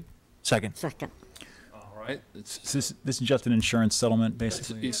second reading. Second. Second. All right. It's This is just an insurance settlement,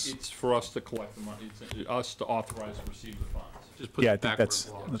 basically. It's for us to collect the money, it's us to authorize and receive the funds. Just put Yeah, I it think back where it that's,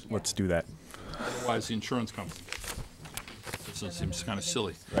 belongs. let's do that. Otherwise, the insurance company gets it. This seems kind of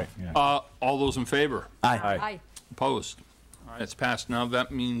silly. Right, yeah. All those in favor? Aye. Aye. Opposed? All right, it's passed. Now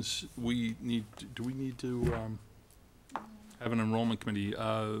that means we need, do we need to have an enrollment committee?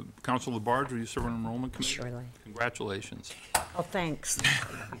 Councilor Labarge, will you serve on an enrollment committee? Surely. Congratulations. Oh, thanks.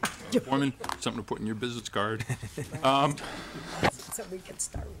 Foreman, something to put in your business card. So we can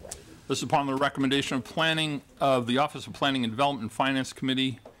start writing. This is upon the recommendation of planning, of the Office of Planning and Development and Finance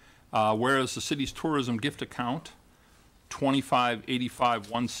Committee, whereas the city's tourism gift account,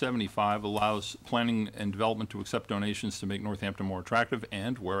 2585-175, allows planning and development to accept donations to make Northampton more attractive,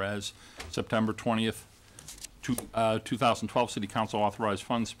 and whereas September 20th, 2012 City Council authorized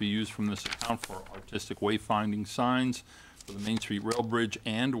funds to be used from this account for artistic wayfinding signs for the Main Street Rail Bridge,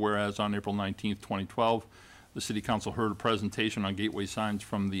 and whereas on April 19th, 2012, the City Council heard a presentation on gateway signs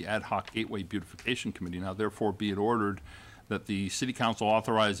from the Ad Hoc Gateway Beautification Committee. Now therefore be it ordered that the City Council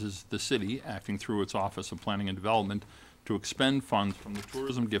authorizes the city, acting through its Office of Planning and Development, to expend funds from the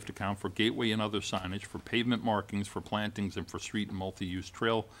tourism gift account for gateway and other signage, for pavement markings, for plantings, and for street and multi-use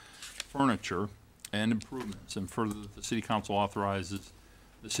trail furniture and improvements. And further, that the City Council authorizes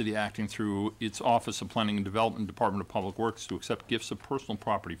the city, acting through its Office of Planning and Development, Department of Public Works, to accept gifts of personal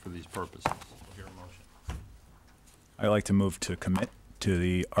property for these purposes. I'll hear a motion. I'd like to move to commit to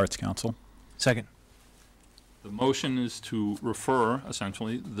the Arts Council. Second. The motion is to refer,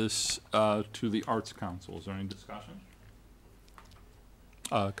 essentially, this to the Arts Council. Is there any discussion?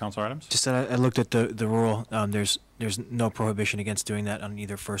 Councilor Adams? Just that I looked at the rule. There's no prohibition against doing that on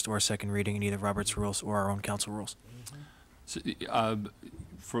either first or second reading in either Robert's rules or our own council rules.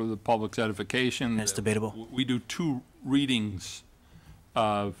 For the public's edification, It's debatable. we do 2 readings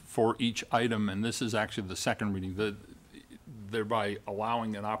for each item, and this is actually the second reading, thereby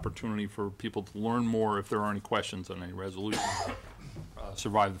allowing an opportunity for people to learn more if there are any questions on any resolution,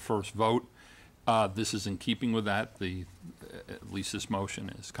 survive the first vote. This is in keeping with that. At least this motion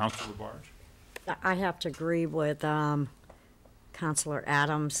is. Councilor Labarge? I have to agree with Councilor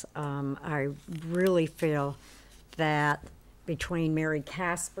Adams. I really feel that between Mary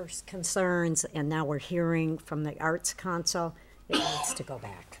Casper's concerns and now we're hearing from the Arts Council, it needs to go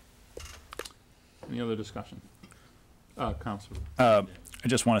back. Any other discussion? Councilor. I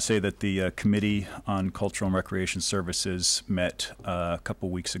just want to say that the Committee on Cultural and Recreation Services met a couple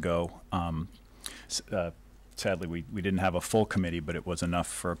weeks ago. Sadly, we didn't have a full committee, but it was enough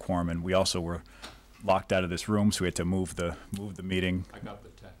for a quorum, and we also were locked out of this room, so we had to move the meeting. I got the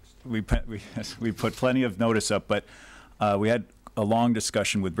text. We put plenty of notice up, but we had a long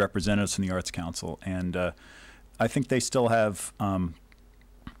discussion with representatives from the Arts Council, and I think they still have.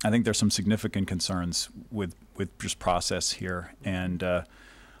 I think there's some significant concerns with just process here, and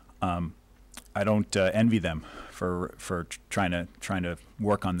I don't envy them for trying to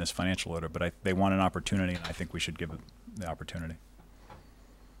work on this financial order, but they want an opportunity, and I think we should give them the opportunity.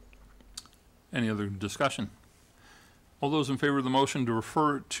 Any other discussion? All those in favor of the motion to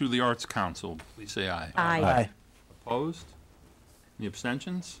refer it to the Arts Council, please say aye. Aye. Aye. Opposed? Any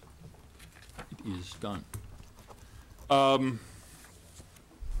abstentions? It is done.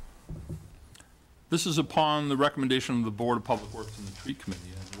 This is upon the recommendation of the Board of Public Works and the Tree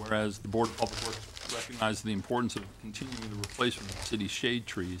Committee, and whereas the Board of Public Works recognizes the importance of continuing the replacement of city shade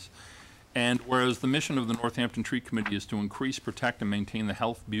trees, and whereas the mission of the Northampton Tree Committee is to increase, protect, and maintain the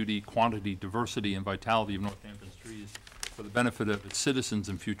health, beauty, quantity, diversity, and vitality of Northampton's trees for the benefit of its citizens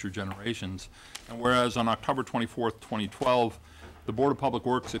and future generations, and whereas on October 24th, 2012, the Board of Public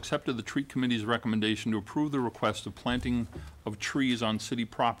Works accepted the Tree Committee's recommendation to approve the request of planting of trees on city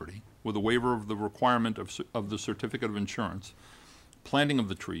property with a waiver of the requirement of the certificate of insurance, planting of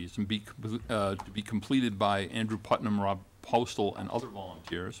the trees and to be completed by Andrew Putnam, Rob Postal, and other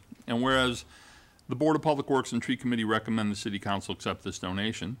volunteers. And whereas the Board of Public Works and Tree Committee recommend the City Council accept this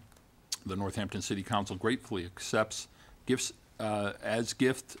donation, the Northampton City Council gratefully accepts as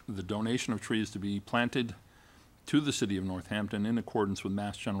gift the donation of trees to be planted to the City of Northampton in accordance with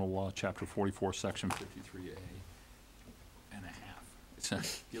Mass General Law, Chapter 44, Section 53A and a half.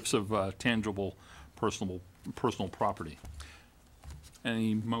 It's gifts of tangible personal property.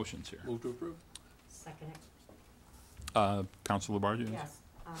 Any motions here? Move to approve. Second. Councilor Labarge? Yes.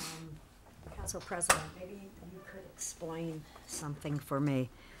 Council President, maybe you could explain something for me.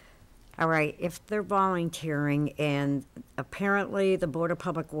 All right, if they're volunteering and apparently the Board of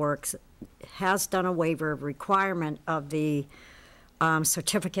Public Works has done a waiver of requirement of the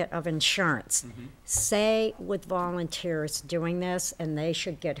certificate of insurance. Mm-hmm. Say with volunteers doing this and they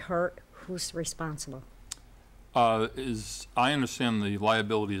should get hurt, who's responsible? As I understand, the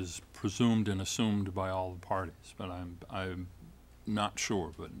liability is presumed and assumed by all the parties, but I'm not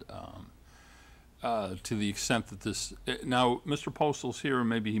sure. But to the extent that this now, Mr. Postal's here, and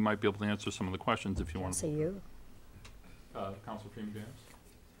maybe he might be able to answer some of the questions if you want. See you, Councilor Freeman James.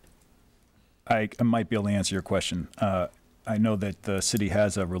 I might be able to answer your question. I know that the city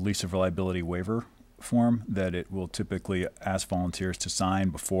has a release of reliability waiver form that it will typically ask volunteers to sign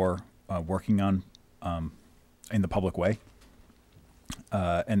before working on in the public way,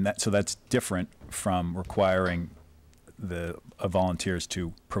 and so that's different from requiring the volunteers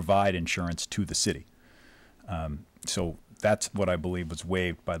to provide insurance to the city. So that's what I believe was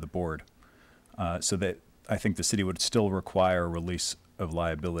waived by the board. So that I think the city would still require a release of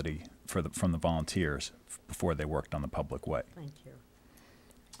liability from the volunteers before they worked on the public way. Thank you.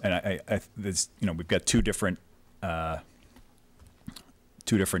 And we've got two different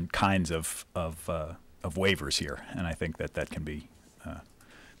kinds of waivers here, and I think that can be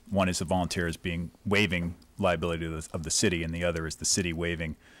one is the volunteers waiving liability of the city, and the other is the city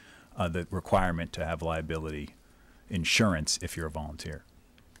waiving the requirement to have liability insurance if you're a volunteer.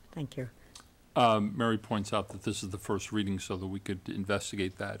 Thank you. Mary points out that this is the first reading, so that we could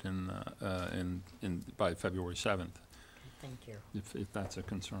investigate that by February 7th. Thank you. If that's a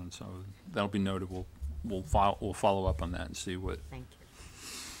concern, so that'll be noted. We'll follow up on that and see what. Thank you.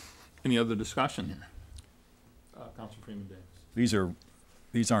 Any other discussion here? Councilor Freeman Davis.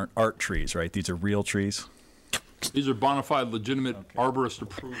 These aren't art trees, right? These are real trees. These are bona fide, legitimate,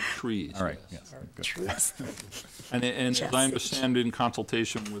 arborist-approved trees. All right. Yes. Yes. And as I understand, in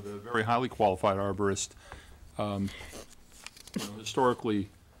consultation with a very highly qualified arborist, historically,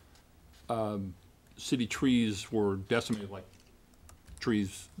 city trees were decimated like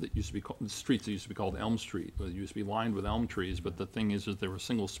trees that used to be called, streets that used to be called Elm Street. It used to be lined with elm trees, but the thing is that they were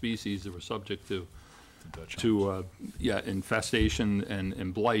single species that were subject to infestation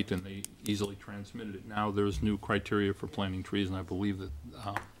and blight, and they easily transmitted it. Now there's new criteria for planting trees, and I believe that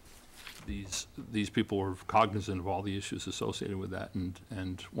these people are cognizant of all the issues associated with that,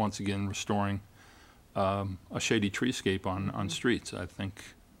 and once again restoring a shady treescape on streets. I think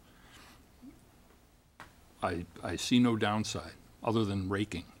I see no downside other than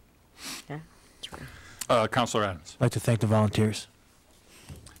raking. Yeah, that's right. Councilor Adams. I'd like to thank the volunteers.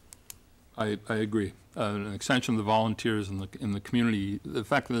 I agree. An extension of the volunteers in the community, the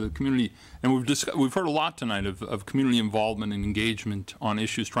fact that the community, and we've heard a lot tonight of community involvement and engagement on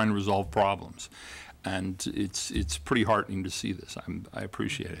issues trying to resolve problems, and it's pretty heartening to see this. I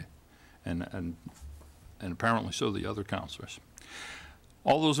appreciate it, and apparently so the other councilors.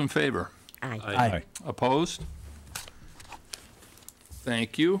 All those in favor? Aye. Aye. Opposed?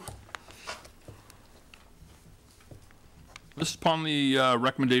 Thank you. This is upon the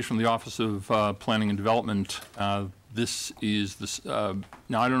recommendation of the Office of Planning and Development. This is this. Now,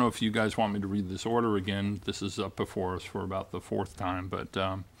 I don't know if you guys want me to read this order again. This is up before us for about the fourth time, but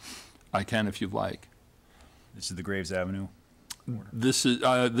I can if you'd like. This is the Graves Avenue order. This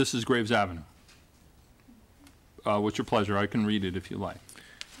is Graves Avenue. What's your pleasure? I can read it if you like.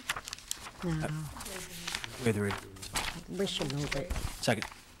 No. Whether it. We should move it. Second.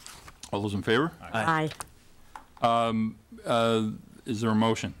 All those in favor? Aye. Is there a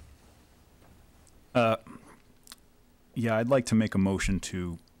motion? Yeah, I'd like to make a motion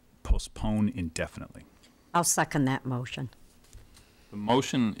to postpone indefinitely. I'll second that motion. The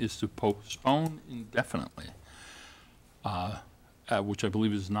motion is to postpone indefinitely, which I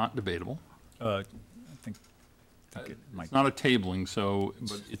believe is not debatable. I think it might. It's not a tabling, so,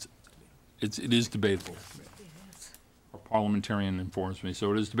 but it is debatable. Our parliamentarian informs me,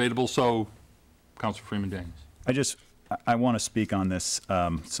 so it is debatable. So, Councilor Freeman Daniels. I want to speak on this.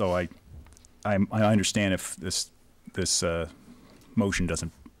 So I understand if this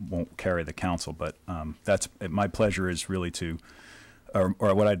motion won't carry the council, but that's my pleasure is really to, or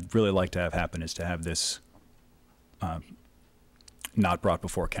what I'd really like to have happen is to have this not brought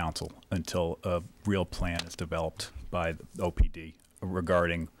before council until a real plan is developed by the OPD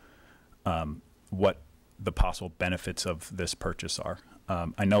regarding what the possible benefits of this purchase are.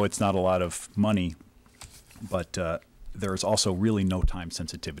 I know it's not a lot of money, but there is also really no time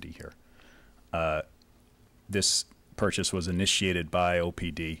sensitivity here. This purchase was initiated by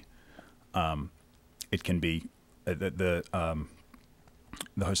OPD. It can be the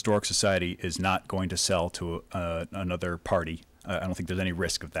Historic Society is not going to sell to another party. I don't think there's any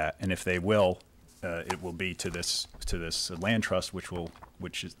risk of that. And if they will, it will be to this land trust,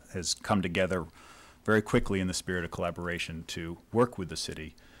 which has come together very quickly in the spirit of collaboration to work with the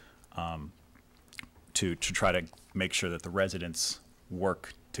city. To try to make sure that the residents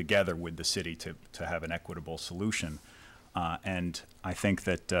work together with the city to have an equitable solution. And I think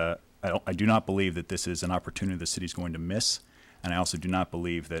that I do not believe that this is an opportunity the city's going to miss. And I also do not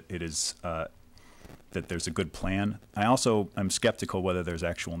believe that it is that there's a good plan. I also am skeptical whether there's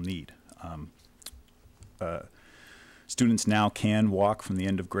actual need. Students now can walk from the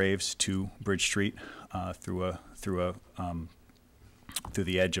end of Graves to Bridge Street through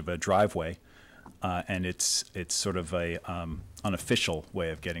the edge of a driveway. And it's sort of a unofficial way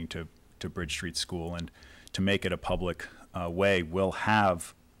of getting to Bridge Street School, and to make it a public way will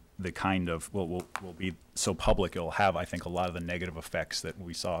have the kind of will be so public it'll have, I think, a lot of the negative effects that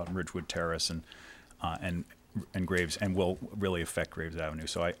we saw in Ridgewood Terrace and Graves, and will really affect Graves Avenue.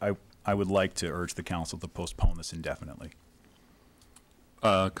 So I would like to urge the council to postpone this indefinitely.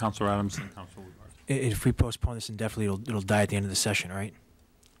 Councilor Adams and Councilor Woodward. If we postpone this indefinitely, it'll die at the end of the session, right?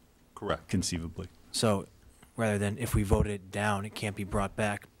 Correct. Conceivably. So, rather than if we voted it down, it can't be brought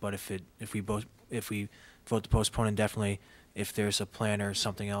back. But if we vote to postpone indefinitely, if there's a plan or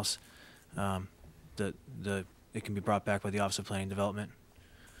something else, it can be brought back by the Office of Planning and Development.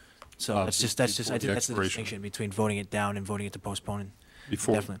 So I think that's the distinction between voting it down and voting it to postpone.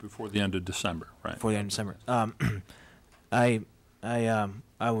 Before the end of December, right? Before the end of December.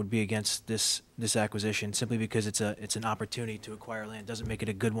 I would be against this acquisition simply because it's an opportunity to acquire land. It doesn't make it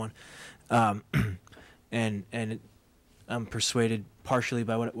a good one, I'm persuaded partially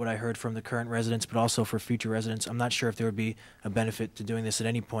by what I heard from the current residents, but also for future residents. I'm not sure if there would be a benefit to doing this at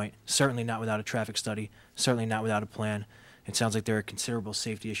any point. Certainly not without a traffic study. Certainly not without a plan. It sounds like there are considerable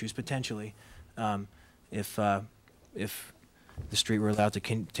safety issues potentially if the street were allowed to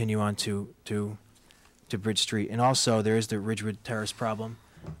continue on to Bridge Street. And also there is the Ridgewood Terrace problem.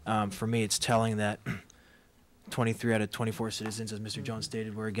 For me, it's telling that 23 out of 24 citizens, as Mr. Jones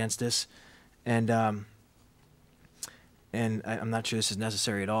stated, were against this. And I'm not sure this is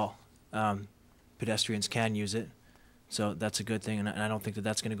necessary at all. Pedestrians can use it, so that's a good thing, and I don't think that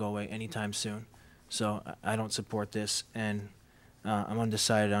that's going to go away anytime soon. So I don't support this, and I'm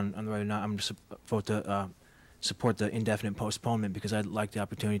undecided on whether or not I'm going to vote to support the indefinite postponement, because I'd like the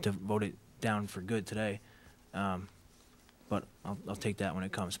opportunity to vote it down for good today. But I'll take that when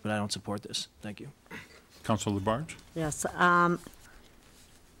it comes. But I don't support this. Thank you. Councilor Labarge? Yes,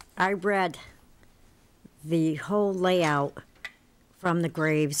 I read the whole layout from the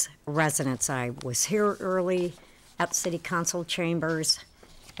Graves residence. I was here early at City Council chambers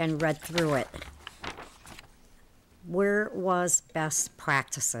and read through it. Where was best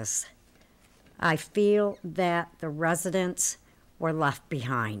practices? I feel that the residents were left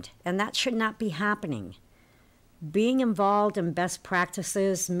behind, and that should not be happening. Being involved in best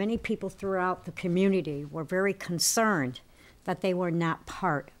practices, many people throughout the community were very concerned that they were not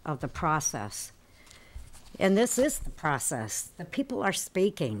part of the process. And this is the process. The people are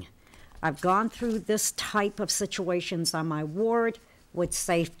speaking. I've gone through this type of situations on my ward with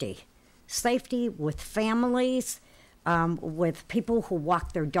safety. Safety with families, with people who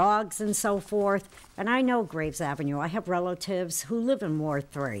walk their dogs and so forth. And I know Graves Avenue. I have relatives who live in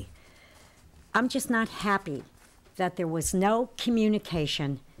Ward 3. I'm just not happy that there was no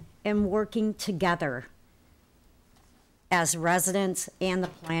communication and working together as residents and the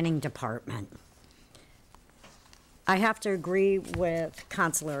planning department. I have to agree with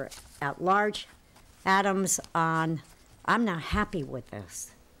Councilor at Large Adams on, I'm not happy with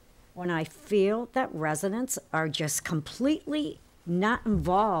this. When I feel that residents are just completely not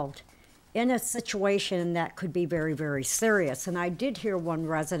involved in a situation that could be very, very serious. And I did hear one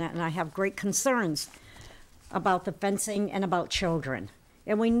resident, and I have great concerns about the fencing and about children.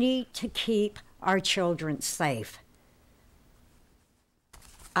 And we need to keep our children safe.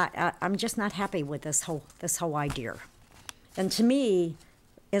 I'm just not happy with this whole idea. And to me,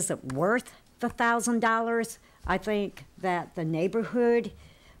 is it worth the $1,000? I think that the neighborhood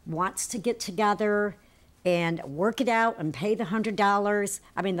wants to get together and work it out and pay the $100,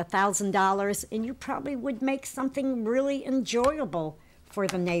 I mean the $1,000, and you probably would make something really enjoyable for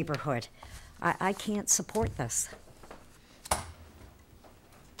the neighborhood. I can't support this.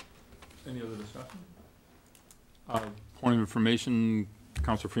 Any other discussion? Point of information,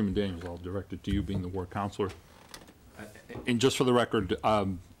 Councilor Freeman Daniels, I'll direct it to you being the ward councilor. And just for the record,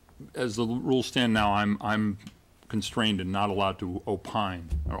 as the rules stand now, I'm constrained and not allowed to opine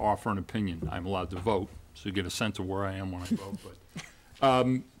or offer an opinion. I'm allowed to vote, so you get a sense of where I am when I vote.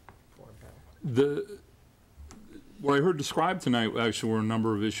 But what I heard described tonight actually were a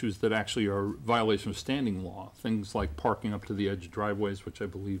number of issues that actually are violation of standing law. Things like parking up to the edge of driveways, which I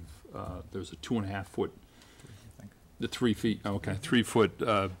believe there's a 2.5 foot, the 3 feet, okay, 3 foot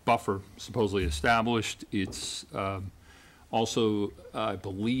buffer supposedly established. It's also, I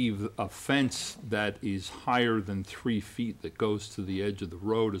believe, a fence that is higher than 3 feet that goes to the edge of the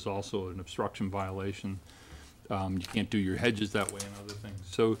road is also an obstruction violation. You can't do your hedges that way and other things.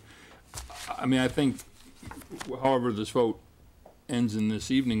 So, I mean, I think, however this vote ends in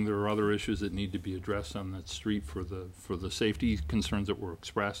this evening, there are other issues that need to be addressed on that street for the safety concerns that were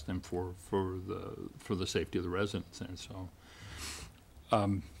expressed and for the safety of the residents. And so,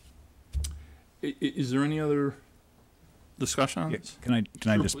 is there any other discussion on this? Can I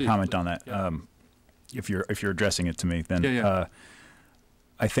Sure, just please, comment please. on that? Yeah. If you're addressing it to me, then Yeah.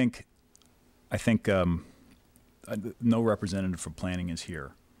 I think no representative for planning is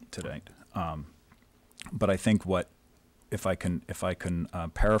here tonight. But I think if I can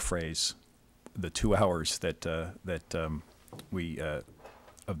paraphrase the 2 hours that we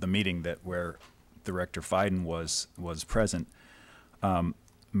of the meeting where Director Fiden was present,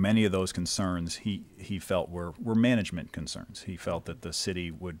 many of those concerns he felt were management concerns. He felt that the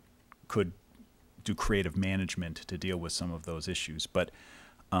city could do creative management to deal with some of those issues. But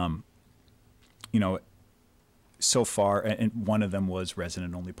you know, so far, and one of them was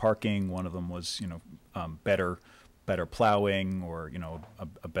resident-only parking. One of them was better plowing, or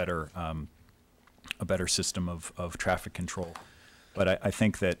a better system of traffic control. But I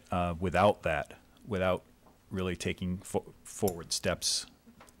think that without really taking forward steps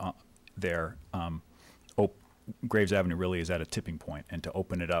there, Graves Avenue really is at a tipping point, and to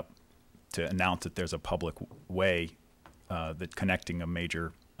open it up, to announce that there's a public way that connecting a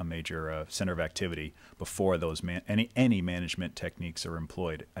major center of activity before those any management techniques are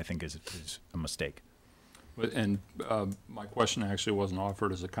employed, I think is a mistake. And my question actually wasn't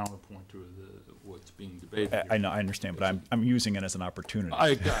offered as a counterpoint to what's being debated. I know, I understand, but I'm using it as an opportunity.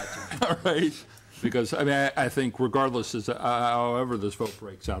 I got you. All right. Because, I mean, I think regardless, however this vote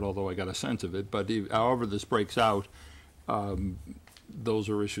breaks out, although I got a sense of it, but however this breaks out, those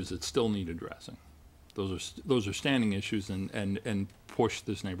are issues that still need addressing. Those are standing issues and push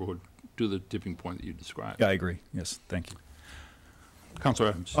this neighborhood to the tipping point that you described. Yeah, I agree. Yes, thank you. Councilor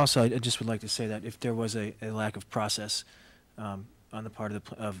Adams. Also, I just would like to say that if there was a lack of process, on the part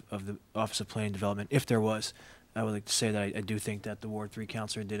of the Office of Planning and Development. If there was, I would like to say that I do think that the Ward 3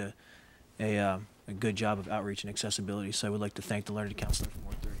 counselor did a good job of outreach and accessibility. So I would like to thank the learned counselor from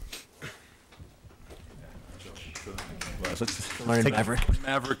Ward 3. Learned Maverick.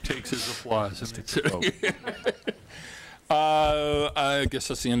 Maverick takes his applause. I guess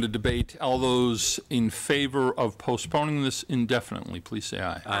that's the end of debate. All those in favor of postponing this indefinitely, please say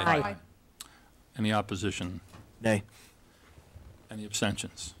aye. Aye. Any opposition? Nay. Any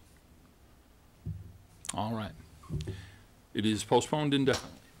abstentions? All right. It is postponed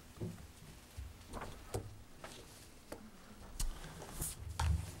indefinitely.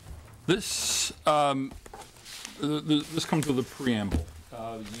 This this comes with a preamble.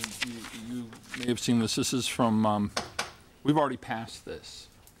 You may have seen this. This is from, we've already passed this.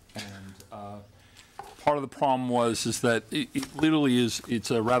 And part of the problem is that it literally it's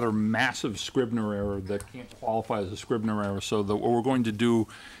a rather massive Scribner error that can't qualify as a Scribner error. So what we're going to do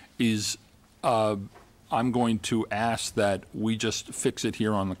is I'm going to ask that we just fix it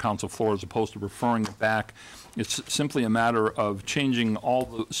here on the council floor as opposed to referring it back. It's simply a matter of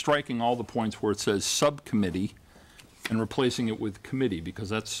striking all the points where it says subcommittee and replacing it with committee, because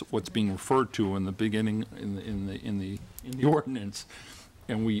that's what's being referred to in the beginning in the ordinance,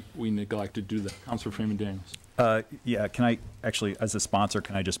 and we neglect to do that. Councilor Freeman Daniels. Yeah, can I actually, as a sponsor,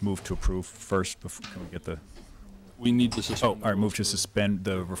 can I just move to approve first before can we get the? We need to suspend. Oh, all right. Move to suspend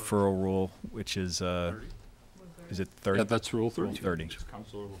the referral rule, which is it 30? Yeah, that's Rule 30. Rule 30.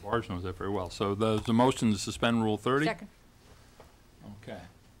 Councilor Labarge knows that very well. So there's a motion to suspend Rule 30. Second. Okay.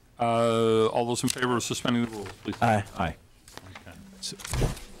 All those in favor of suspending the rules, please. Aye. Aye. Okay.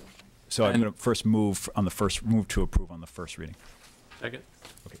 So I'm going to first move to approve on the first reading. Second.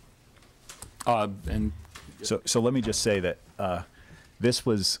 Okay. And so let me just say that this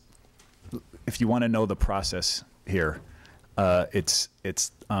was, if you want to know the process here, it's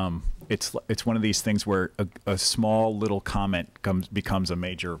one of these things where a small little comment becomes a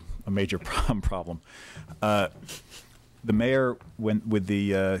major problem. The mayor, with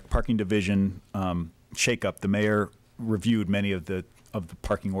the parking division shakeup, the mayor reviewed many of the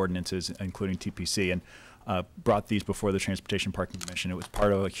parking ordinances, including TPC, and brought these before the Transportation Parking Commission. It was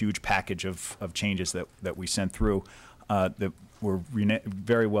part of a huge package of changes that we sent through that were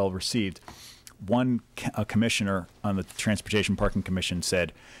very well received. One commissioner on the Transportation Parking Commission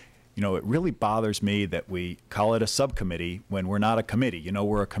said, you know, it really bothers me that we call it a subcommittee when we're not a committee. You know,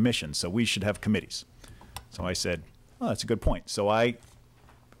 we're a commission, so we should have committees. So I said, oh, that's a good point. So I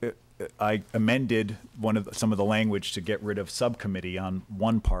amended some of the language to get rid of subcommittee on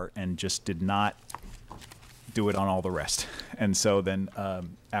one part and just did not do it on all the rest. And so then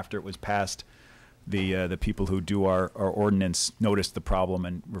after it was passed, the people who do our ordinance noticed the problem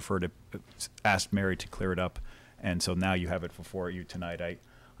and asked Mary to clear it up. And so now you have it before you tonight. I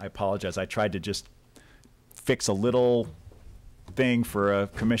apologize. I tried to just fix a little thing for a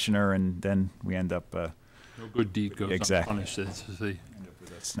commissioner, and then we end up. No good deed goes unpunished.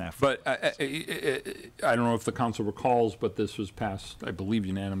 But I don't know if the council recalls, but this was passed, I believe,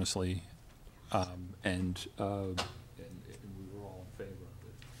 unanimously, and we were all in favor of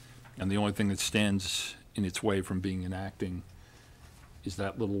it. And the only thing that stands in its way from being enacting is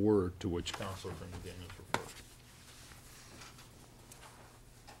that little word to which Councilor Freeman Daniels referred.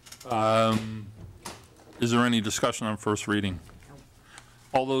 Is there any discussion on first reading?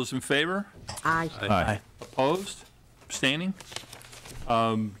 All those in favor? Aye. Aye. Opposed? Abstaining?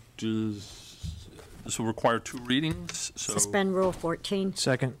 This will require 2 readings. So Suspend Rule 14.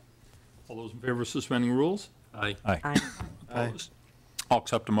 Second. all those in favor of suspending rules? Aye. Aye. Aye. Opposed? I'll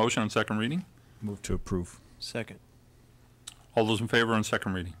accept a motion on second reading. Move to approve. Second. All those in favor on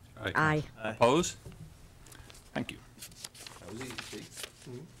second reading? Aye. Opposed? Thank you. That was easy.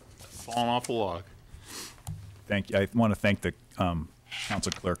 Falling off the log. Thank you. I want to thank the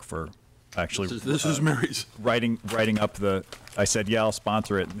council clerk for actually. This is Mary's writing up the. I said, yeah, I'll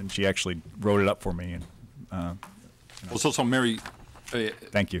sponsor it, and she actually wrote it up for me. And well, so Mary.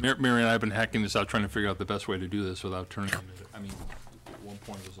 Thank you. Mary and I have been hacking this out, trying to figure out the best way to do this without turning it into. I mean, at one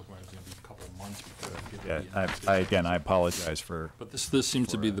point it was looking like it was going to be a couple of months before. Yeah, I apologize for. But this seems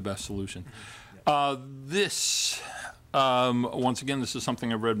to be the best solution. Once again, this is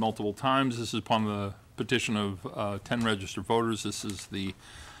something I've read multiple times. This is upon the petition of 10 registered voters. This is the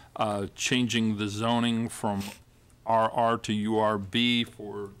changing the zoning from RR to URB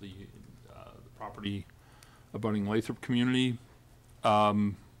for the property abutting Lathrop community.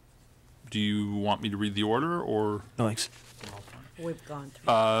 Do you want me to read the order, or? No, thanks. We've gone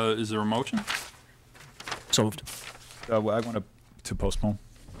through. Is there a motion? So moved. I want to postpone.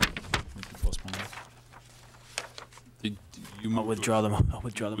 I'll withdraw them. I'll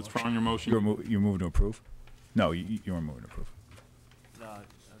withdraw the motion. Withdrawing your motion? You moving to approve? No, you were moving to approve. No, I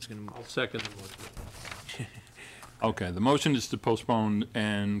was going to. I'll second the motion. Okay, the motion is to postpone,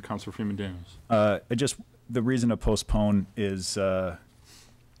 and Councilor Freeman Daniels. The reason to postpone is, that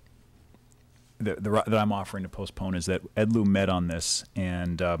I'm offering to postpone is that EDLU met on this,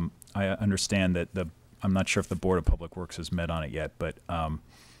 and I understand that I'm not sure if the Board of Public Works has met on it yet, but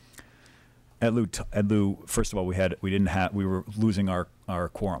EDLU, first of all, we were losing our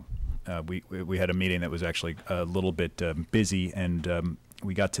quorum. We had a meeting that was actually a little bit busy, and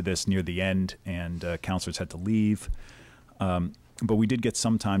we got to this near the end, and councilors had to leave. But we did get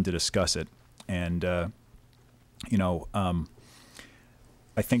some time to discuss it, and I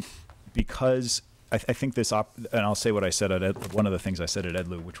think because I think this, and I'll say what I said at one of the things I said at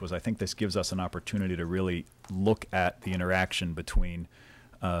EDLU, which was I think this gives us an opportunity to really look at the interaction between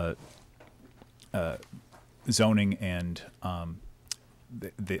zoning and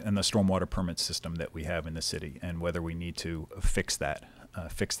the stormwater permit system that we have in the city, and whether we need to fix that,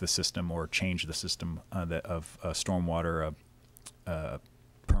 fix the system or change the system of stormwater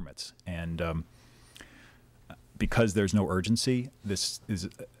permits. And because there's no urgency, there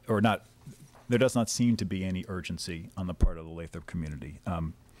does not seem to be any urgency on the part of the Lathrop community,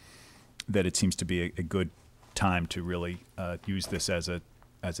 that it seems to be a good time to really use this as a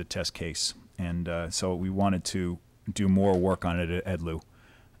test case. And so we wanted to do more work on it at EDLU,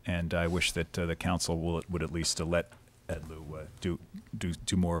 and I wish that the council would at least let EDLU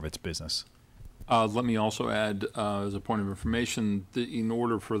do more of its business. Let me also add, as a point of information, that in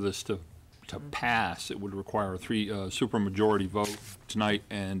order for this to pass, it would require a supermajority vote tonight,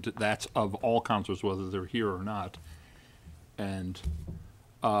 and that's of all councilors, whether they're here or not. And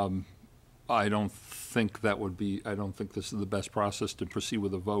I don't think this is the best process to proceed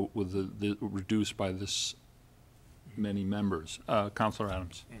with a vote with the reduced by this many members. Councilor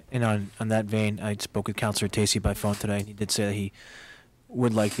Adams. And on that vein, I spoke with Councilor Tacey by phone today, and he did say that he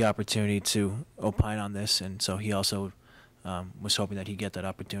would like the opportunity to opine on this, and so he also was hoping that he'd get that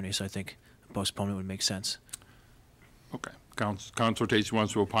opportunity. So I think postponement would make sense. Okay. Councilor Tacey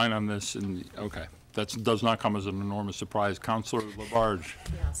wants to opine on this, and okay. That does not come as an enormous surprise. Councilor Labarge.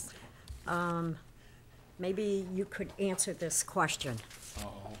 Yes. Maybe you could answer this question.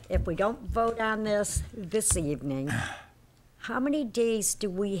 If we don't vote on this evening, how many days do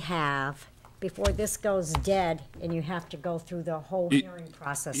we have before this goes dead and you have to go through the whole hearing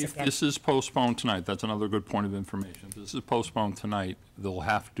process again? If this is postponed tonight, that's another good point of information. If this is postponed tonight, they'll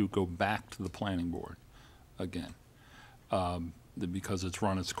have to go back to the planning board again, because it's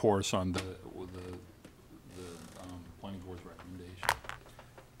run its course on the planning board's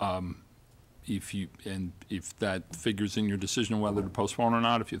recommendation. If that figures in your decision whether to postpone or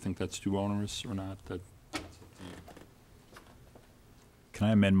not, if you think that's too onerous or not, that's up to you. Can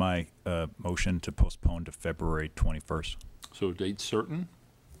I amend my motion to postpone to February 21st? So date certain?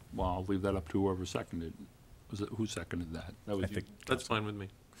 Well, I'll leave that up to whoever seconded. Who seconded that? That was you. That's fine with me.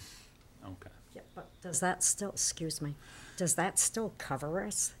 Okay. Yeah, but does that still, excuse me, does that still cover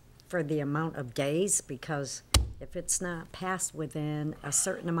us for the amount of days? Because if it's not passed within a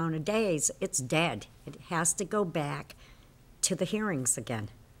certain amount of days, it's dead. It has to go back to the hearings again.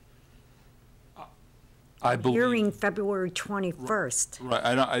 I believe. Hearing February 21st.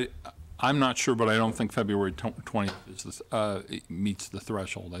 Right. I'm not sure, but I don't think February 20th is meets the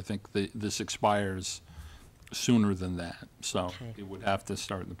threshold. I think this expires sooner than that, so it would have to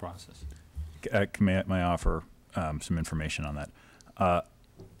start the process. May I offer some information on that?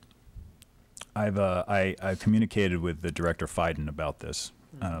 I've communicated with the Director Fiden about this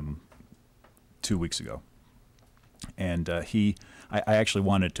 2 weeks ago, and I actually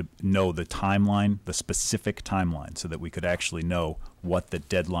wanted to know the timeline, the specific timeline, so that we could actually know what the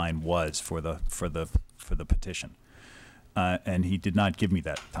deadline was for the petition, and he did not give me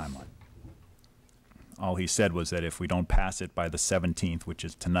that timeline. All he said was that if we don't pass it by the 17th, which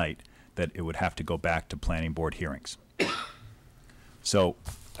is tonight, that it would have to go back to planning board hearings. So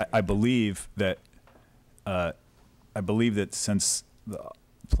I believe that since the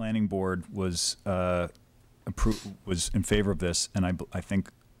planning board was in favor of this, and I think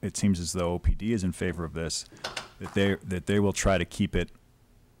it seems as though OPD is in favor of this, that they will try to keep it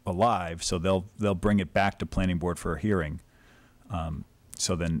alive. So they'll bring it back to planning board for a hearing.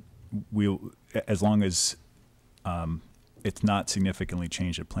 So then as long as it's not significantly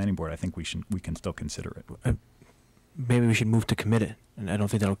changed at planning board, I think we can still consider it. Maybe we should move to commit it, and I don't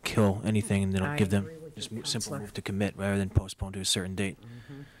think that'll kill anything, and that'll give them just you, simple Counselor. move to commit rather than postpone to a certain date.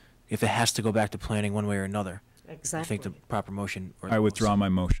 Mm-hmm. If it has to go back to planning one way or another, Exactly. I think the proper motion. I withdraw my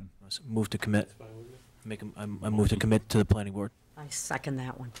motion. Move to commit. I move to commit to the planning board. I second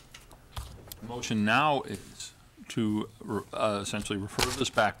that one. Motion now is to essentially refer this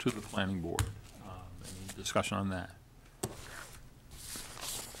back to the planning board. Any discussion on that?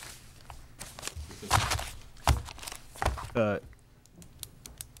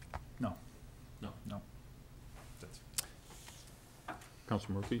 No. No.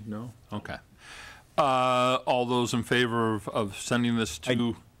 Councilor Murphy, no? Okay. All those in favor of sending this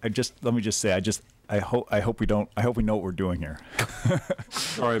to? Let me just say, I hope we know what we're doing here.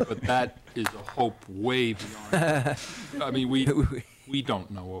 Sorry, but that is a hope way beyond. I mean, we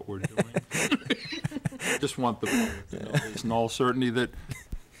don't know what we're doing. Just want the public to know this in all certainty that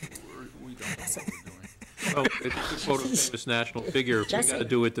we don't know what we're doing. Well, it's a quote a famous national figure. We got to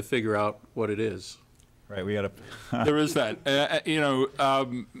do it to figure out what it is. Right, we got to. There is that.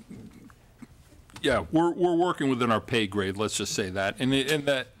 Yeah, we're working within our pay grade. Let's just say that.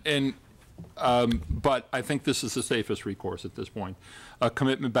 But I think this is the safest recourse at this point. A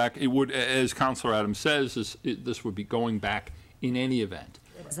commitment back. It would, as Councilor Adams says, this would be going back in any event.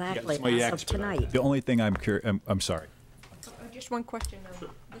 Exactly. As of tonight. The only thing I'm curious. I'm sorry. Just one question.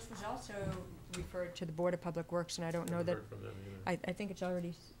 This was also referred to the Board of Public Works, and I don't know that. I think it's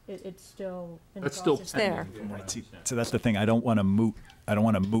already. It's still in the process there. Right. See, so that's the thing. I don't want to moot. I don't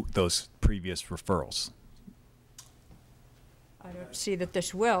want to moot those previous referrals. I don't see that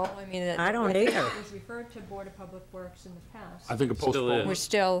this will. I mean, I don't either. It was referred to Board of Public Works in the past. I think a postponement. We're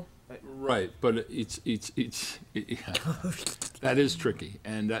still. Right, but that is tricky,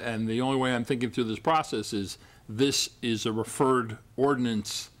 and the only way I'm thinking through this process is this is a referred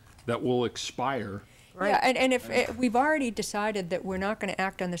ordinance that will expire. Right. Yeah, and if we've already decided that we're not going to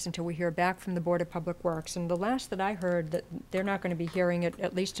act on this until we hear back from the Board of Public Works, and the last that I heard that they're not going to be hearing it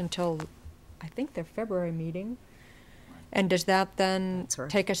at least until, I think, their February meeting. And does that then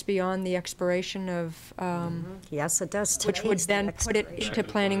take us beyond the expiration of? Yes, it does. Which would then put it into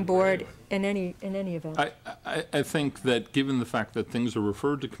planning board in any event. I think that given the fact that things are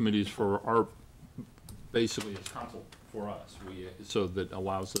referred to committees for our, basically as council for us, so that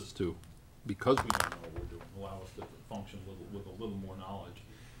allows us to, because we don't know what we're doing, allow us to function with a little more knowledge.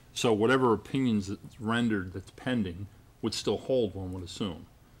 So whatever opinions that's rendered that's pending would still hold, one would assume.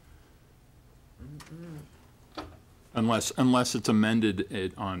 Unless it's amended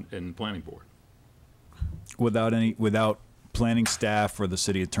in planning board. Without planning staff or the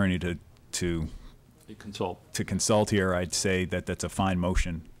city attorney to consult here, I'd say that that's a fine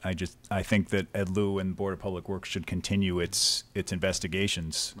motion. I think that Ed Lieu and Board of Public Works should continue its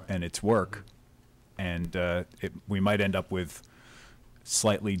investigations and its work, and we might end up with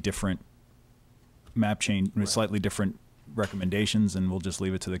slightly different map change, slightly different recommendations, and we'll just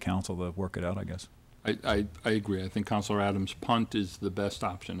leave it to the council to work it out, I guess. I agree. I think Councilor Adams' punt is the best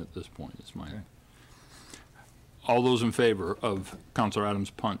option at this point. It's mine. All those in favor of Councilor Adams'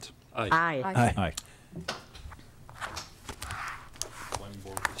 punt? Aye. Aye. Aye. Planning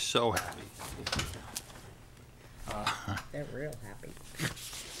board will be so happy. They're real happy.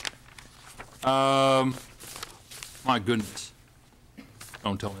 My goodness.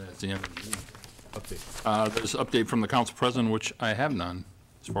 Don't tell me that's the end of the meeting. Update. There's an update from the council president, which I have none,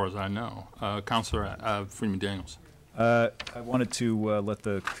 as far as I know. Councilor Freeman Daniels. I wanted to let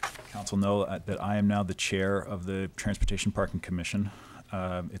the council know that I am now the chair of the Transportation Parking Commission.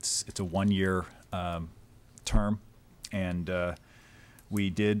 It's a one-year term, and we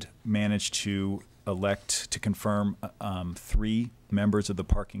did manage to elect to confirm 3 members of the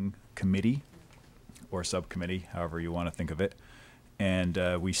parking committee or subcommittee, however you want to think of it, and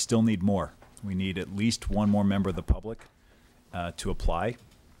we still need more. We need at least one more member of the public to apply.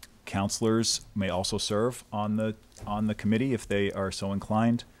 Councilors may also serve on the committee if they are so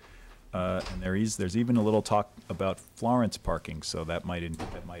inclined. And there's even a little talk about Florence parking, so that might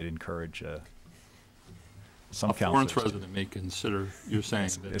encourage some councilors. Florence resident may consider. You're saying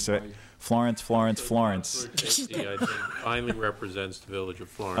that Florence. Casey, I think, finally represents the village of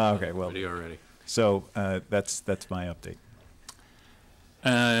Florence. Okay, well, already. So that's my update.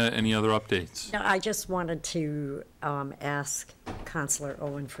 Any other updates? No, I just wanted to ask Councilor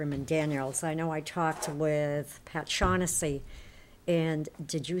Owen Freeman Daniels. I know I talked with Pat Shaughnessy, and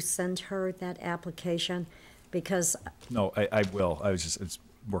did you send her that application? Because no, I will. It's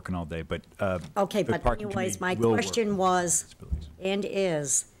working all day, but okay. But anyways, my question was and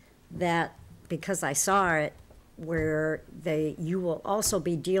is that because I saw it where you will also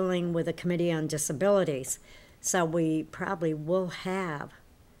be dealing with a committee on disabilities. So we probably will have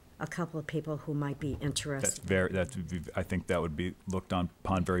a couple of people who might be interested. I think that would be looked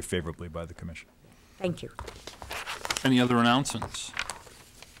upon very favorably by the commission. Thank you. Any other announcements?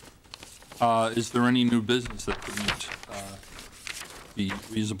 Is there any new business that couldn't be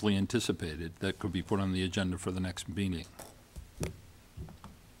reasonably anticipated that could be put on the agenda for the next meeting?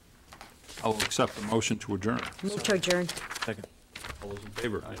 I'll accept the motion to adjourn. Move to adjourn. Second. All those in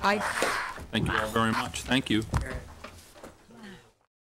favor? Aye. Thank you all very much. Thank you.